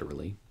taking it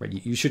literally. Right?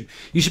 You should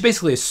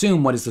basically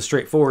assume what is the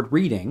straightforward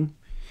reading,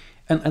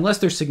 and unless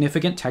there's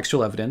significant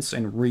textual evidence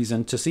and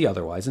reason to see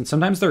otherwise. And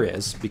sometimes there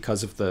is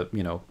because of the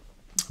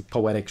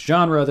poetic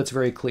genre that's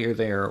very clear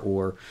there,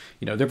 or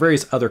there are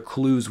various other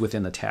clues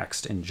within the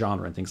text and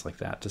genre and things like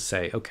that to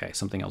say, okay,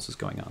 something else is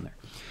going on there.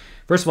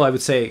 First of all, I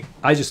would say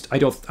I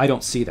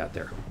don't see that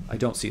there. I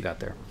don't see that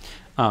there.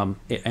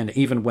 And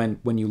even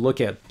when you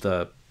look at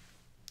the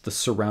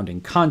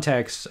surrounding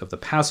context of the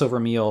Passover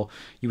meal,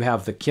 you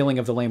have the killing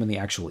of the lamb and the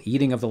actual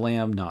eating of the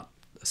lamb, not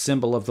a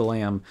symbol of the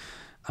lamb.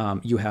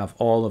 You have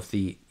all of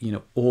the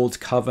Old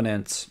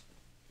Covenant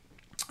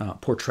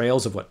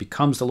portrayals of what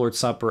becomes the Lord's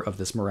Supper, of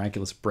this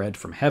miraculous bread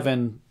from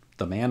heaven,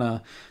 the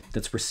manna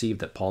that's received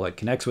that Paul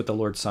connects with the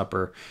Lord's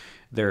Supper.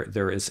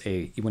 There is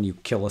when you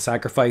kill a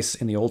sacrifice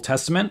in the Old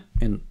Testament,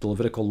 in the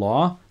Levitical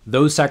law,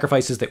 those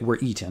sacrifices that were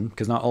eaten,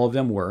 because not all of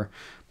them were,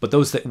 but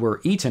those that were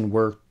eaten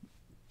were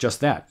just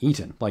that,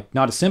 eaten. Like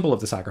not a symbol of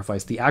the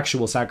sacrifice. The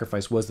actual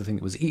sacrifice was the thing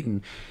that was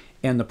eaten.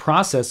 And the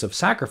process of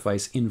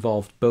sacrifice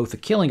involved both the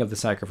killing of the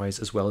sacrifice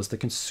as well as the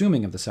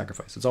consuming of the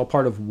sacrifice. It's all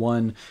part of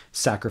one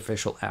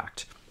sacrificial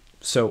act.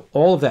 So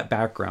all of that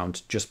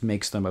background just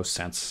makes the most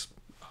sense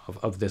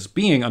of this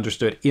being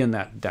understood in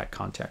that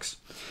context.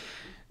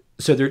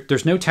 So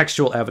there's no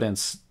textual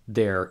evidence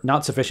there,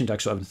 not sufficient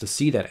textual evidence to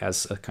see that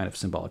as a kind of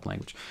symbolic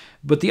language.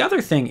 But the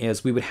other thing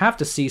is we would have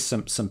to see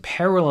some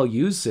parallel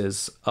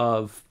uses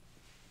of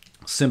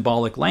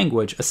symbolic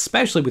language,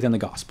 especially within the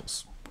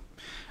Gospels,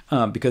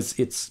 because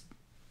it's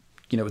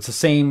the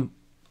same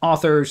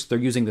authors, they're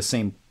using the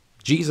same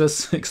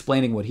Jesus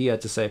explaining what he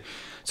had to say.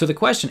 So the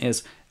question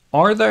is,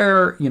 are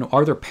there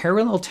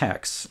parallel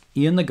texts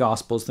in the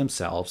Gospels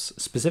themselves,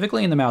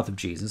 specifically in the mouth of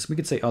Jesus? We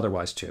could say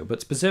otherwise too, but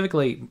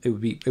specifically it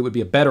would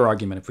be a better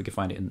argument if we could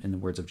find it in the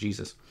words of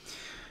Jesus,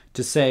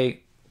 to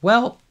say,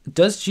 well,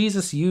 does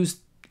Jesus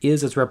use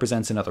is as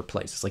represents in other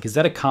places. Like, is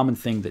that a common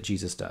thing that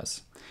Jesus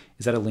does?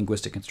 Is that a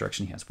linguistic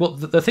construction he has? Well,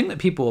 the thing that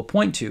people will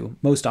point to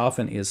most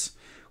often is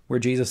where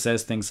Jesus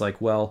says things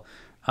like, well,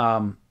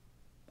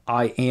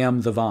 I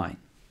am the vine,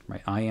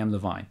 right? I am the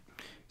vine.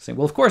 Saying,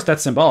 well, of course,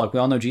 that's symbolic. We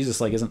all know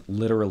Jesus isn't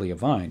literally a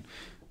vine,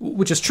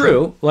 which is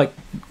true. Like,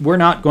 we're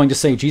not going to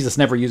say Jesus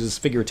never uses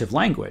figurative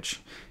language.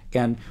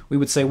 And we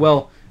would say,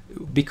 well,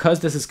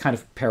 because this is kind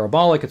of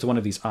parabolic, it's one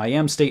of these I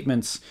am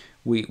statements,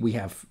 we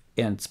have,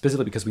 and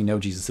specifically because we know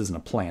Jesus isn't a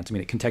plant. I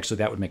mean, contextually,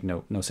 that would make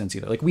no sense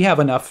either. Like, we have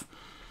enough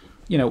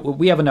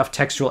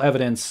textual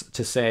evidence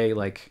to say,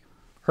 like,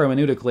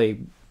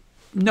 hermeneutically,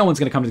 no one's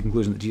going to come to the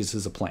conclusion that Jesus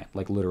is a plant,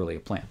 like literally a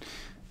plant.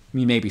 I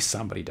mean, maybe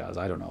somebody does,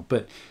 I don't know.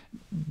 But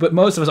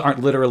most of us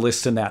aren't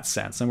literalists in that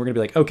sense. And we're going to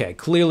be like, okay,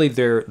 clearly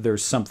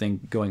there's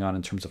something going on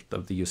in terms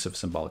of the use of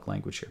symbolic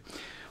language here.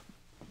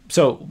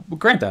 So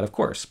grant that, of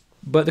course.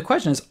 But the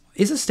question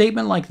is a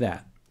statement like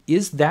that,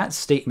 is that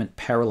statement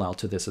parallel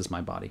to this is my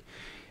body?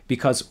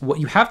 Because what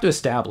you have to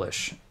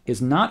establish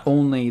is not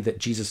only that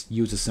Jesus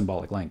uses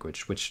symbolic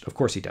language, which of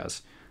course he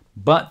does,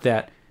 but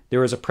that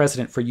there is a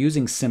precedent for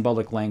using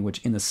symbolic language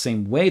in the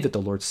same way that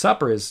the Lord's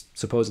Supper is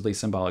supposedly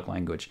symbolic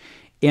language,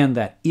 and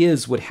that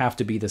is would have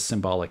to be the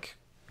symbolic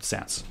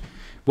sense.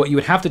 What you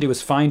would have to do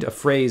is find a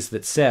phrase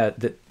that said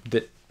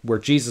that where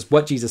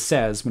what Jesus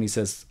says when he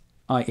says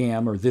I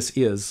am or this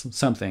is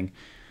something,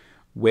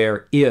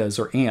 where is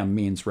or am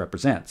means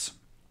represents.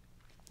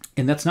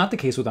 And that's not the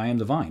case with I am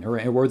the vine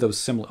or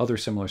those other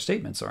similar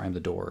statements, or I am the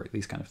door,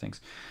 these kind of things.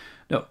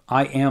 No,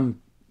 I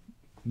am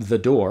the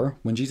door.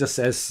 When Jesus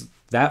says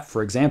that,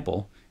 for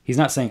example, he's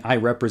not saying I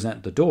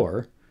represent the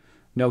door.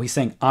 No, he's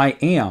saying I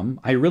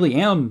really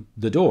am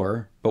the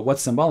door, but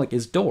what's symbolic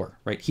is door,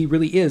 right? He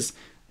really is,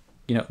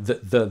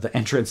 the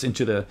entrance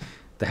into the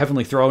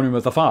heavenly throne room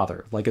of the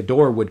Father, like a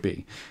door would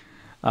be.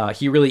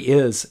 He really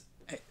is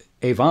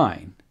a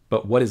vine.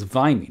 But what does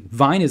vine mean?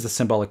 Vine is the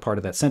symbolic part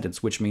of that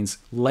sentence, which means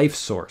life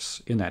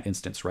source in that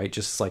instance, right?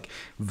 Just like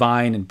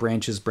vine and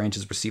branches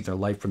receive their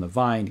life from the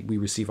vine, we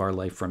receive our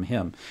life from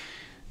him.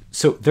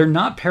 So they're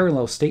not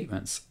parallel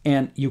statements,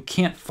 and you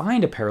can't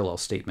find a parallel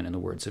statement in the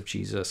words of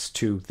Jesus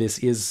to this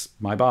is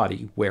my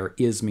body, where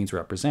is means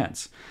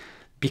represents,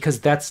 because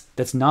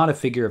that's not a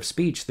figure of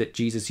speech that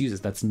Jesus uses.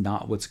 That's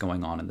not what's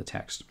going on in the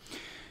text.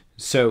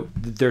 So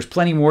there's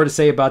plenty more to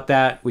say about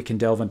that. We can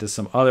delve into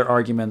some other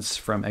arguments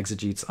from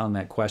exegetes on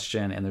that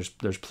question, and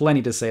there's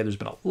plenty to say. There's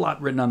been a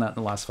lot written on that in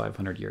the last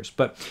 500 years.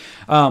 But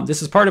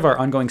this is part of our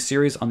ongoing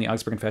series on the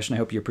Augsburg Confession. I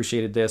hope you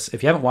appreciated this.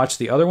 If you haven't watched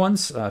the other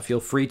ones, feel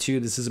free to.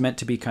 This is meant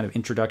to be kind of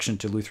introduction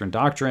to Lutheran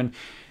doctrine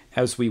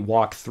as we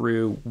walk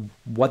through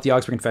what the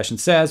Augsburg Confession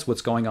says,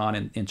 what's going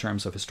on in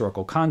terms of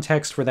historical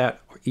context for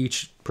that,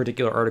 each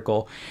particular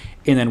article,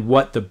 and then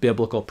what the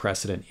biblical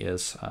precedent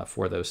is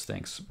for those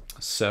things.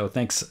 So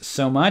thanks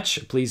so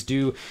much. Please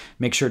do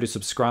make sure to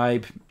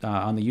subscribe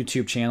on the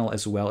YouTube channel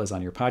as well as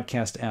on your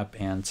podcast app,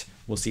 and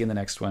we'll see you in the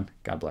next one.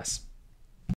 God bless.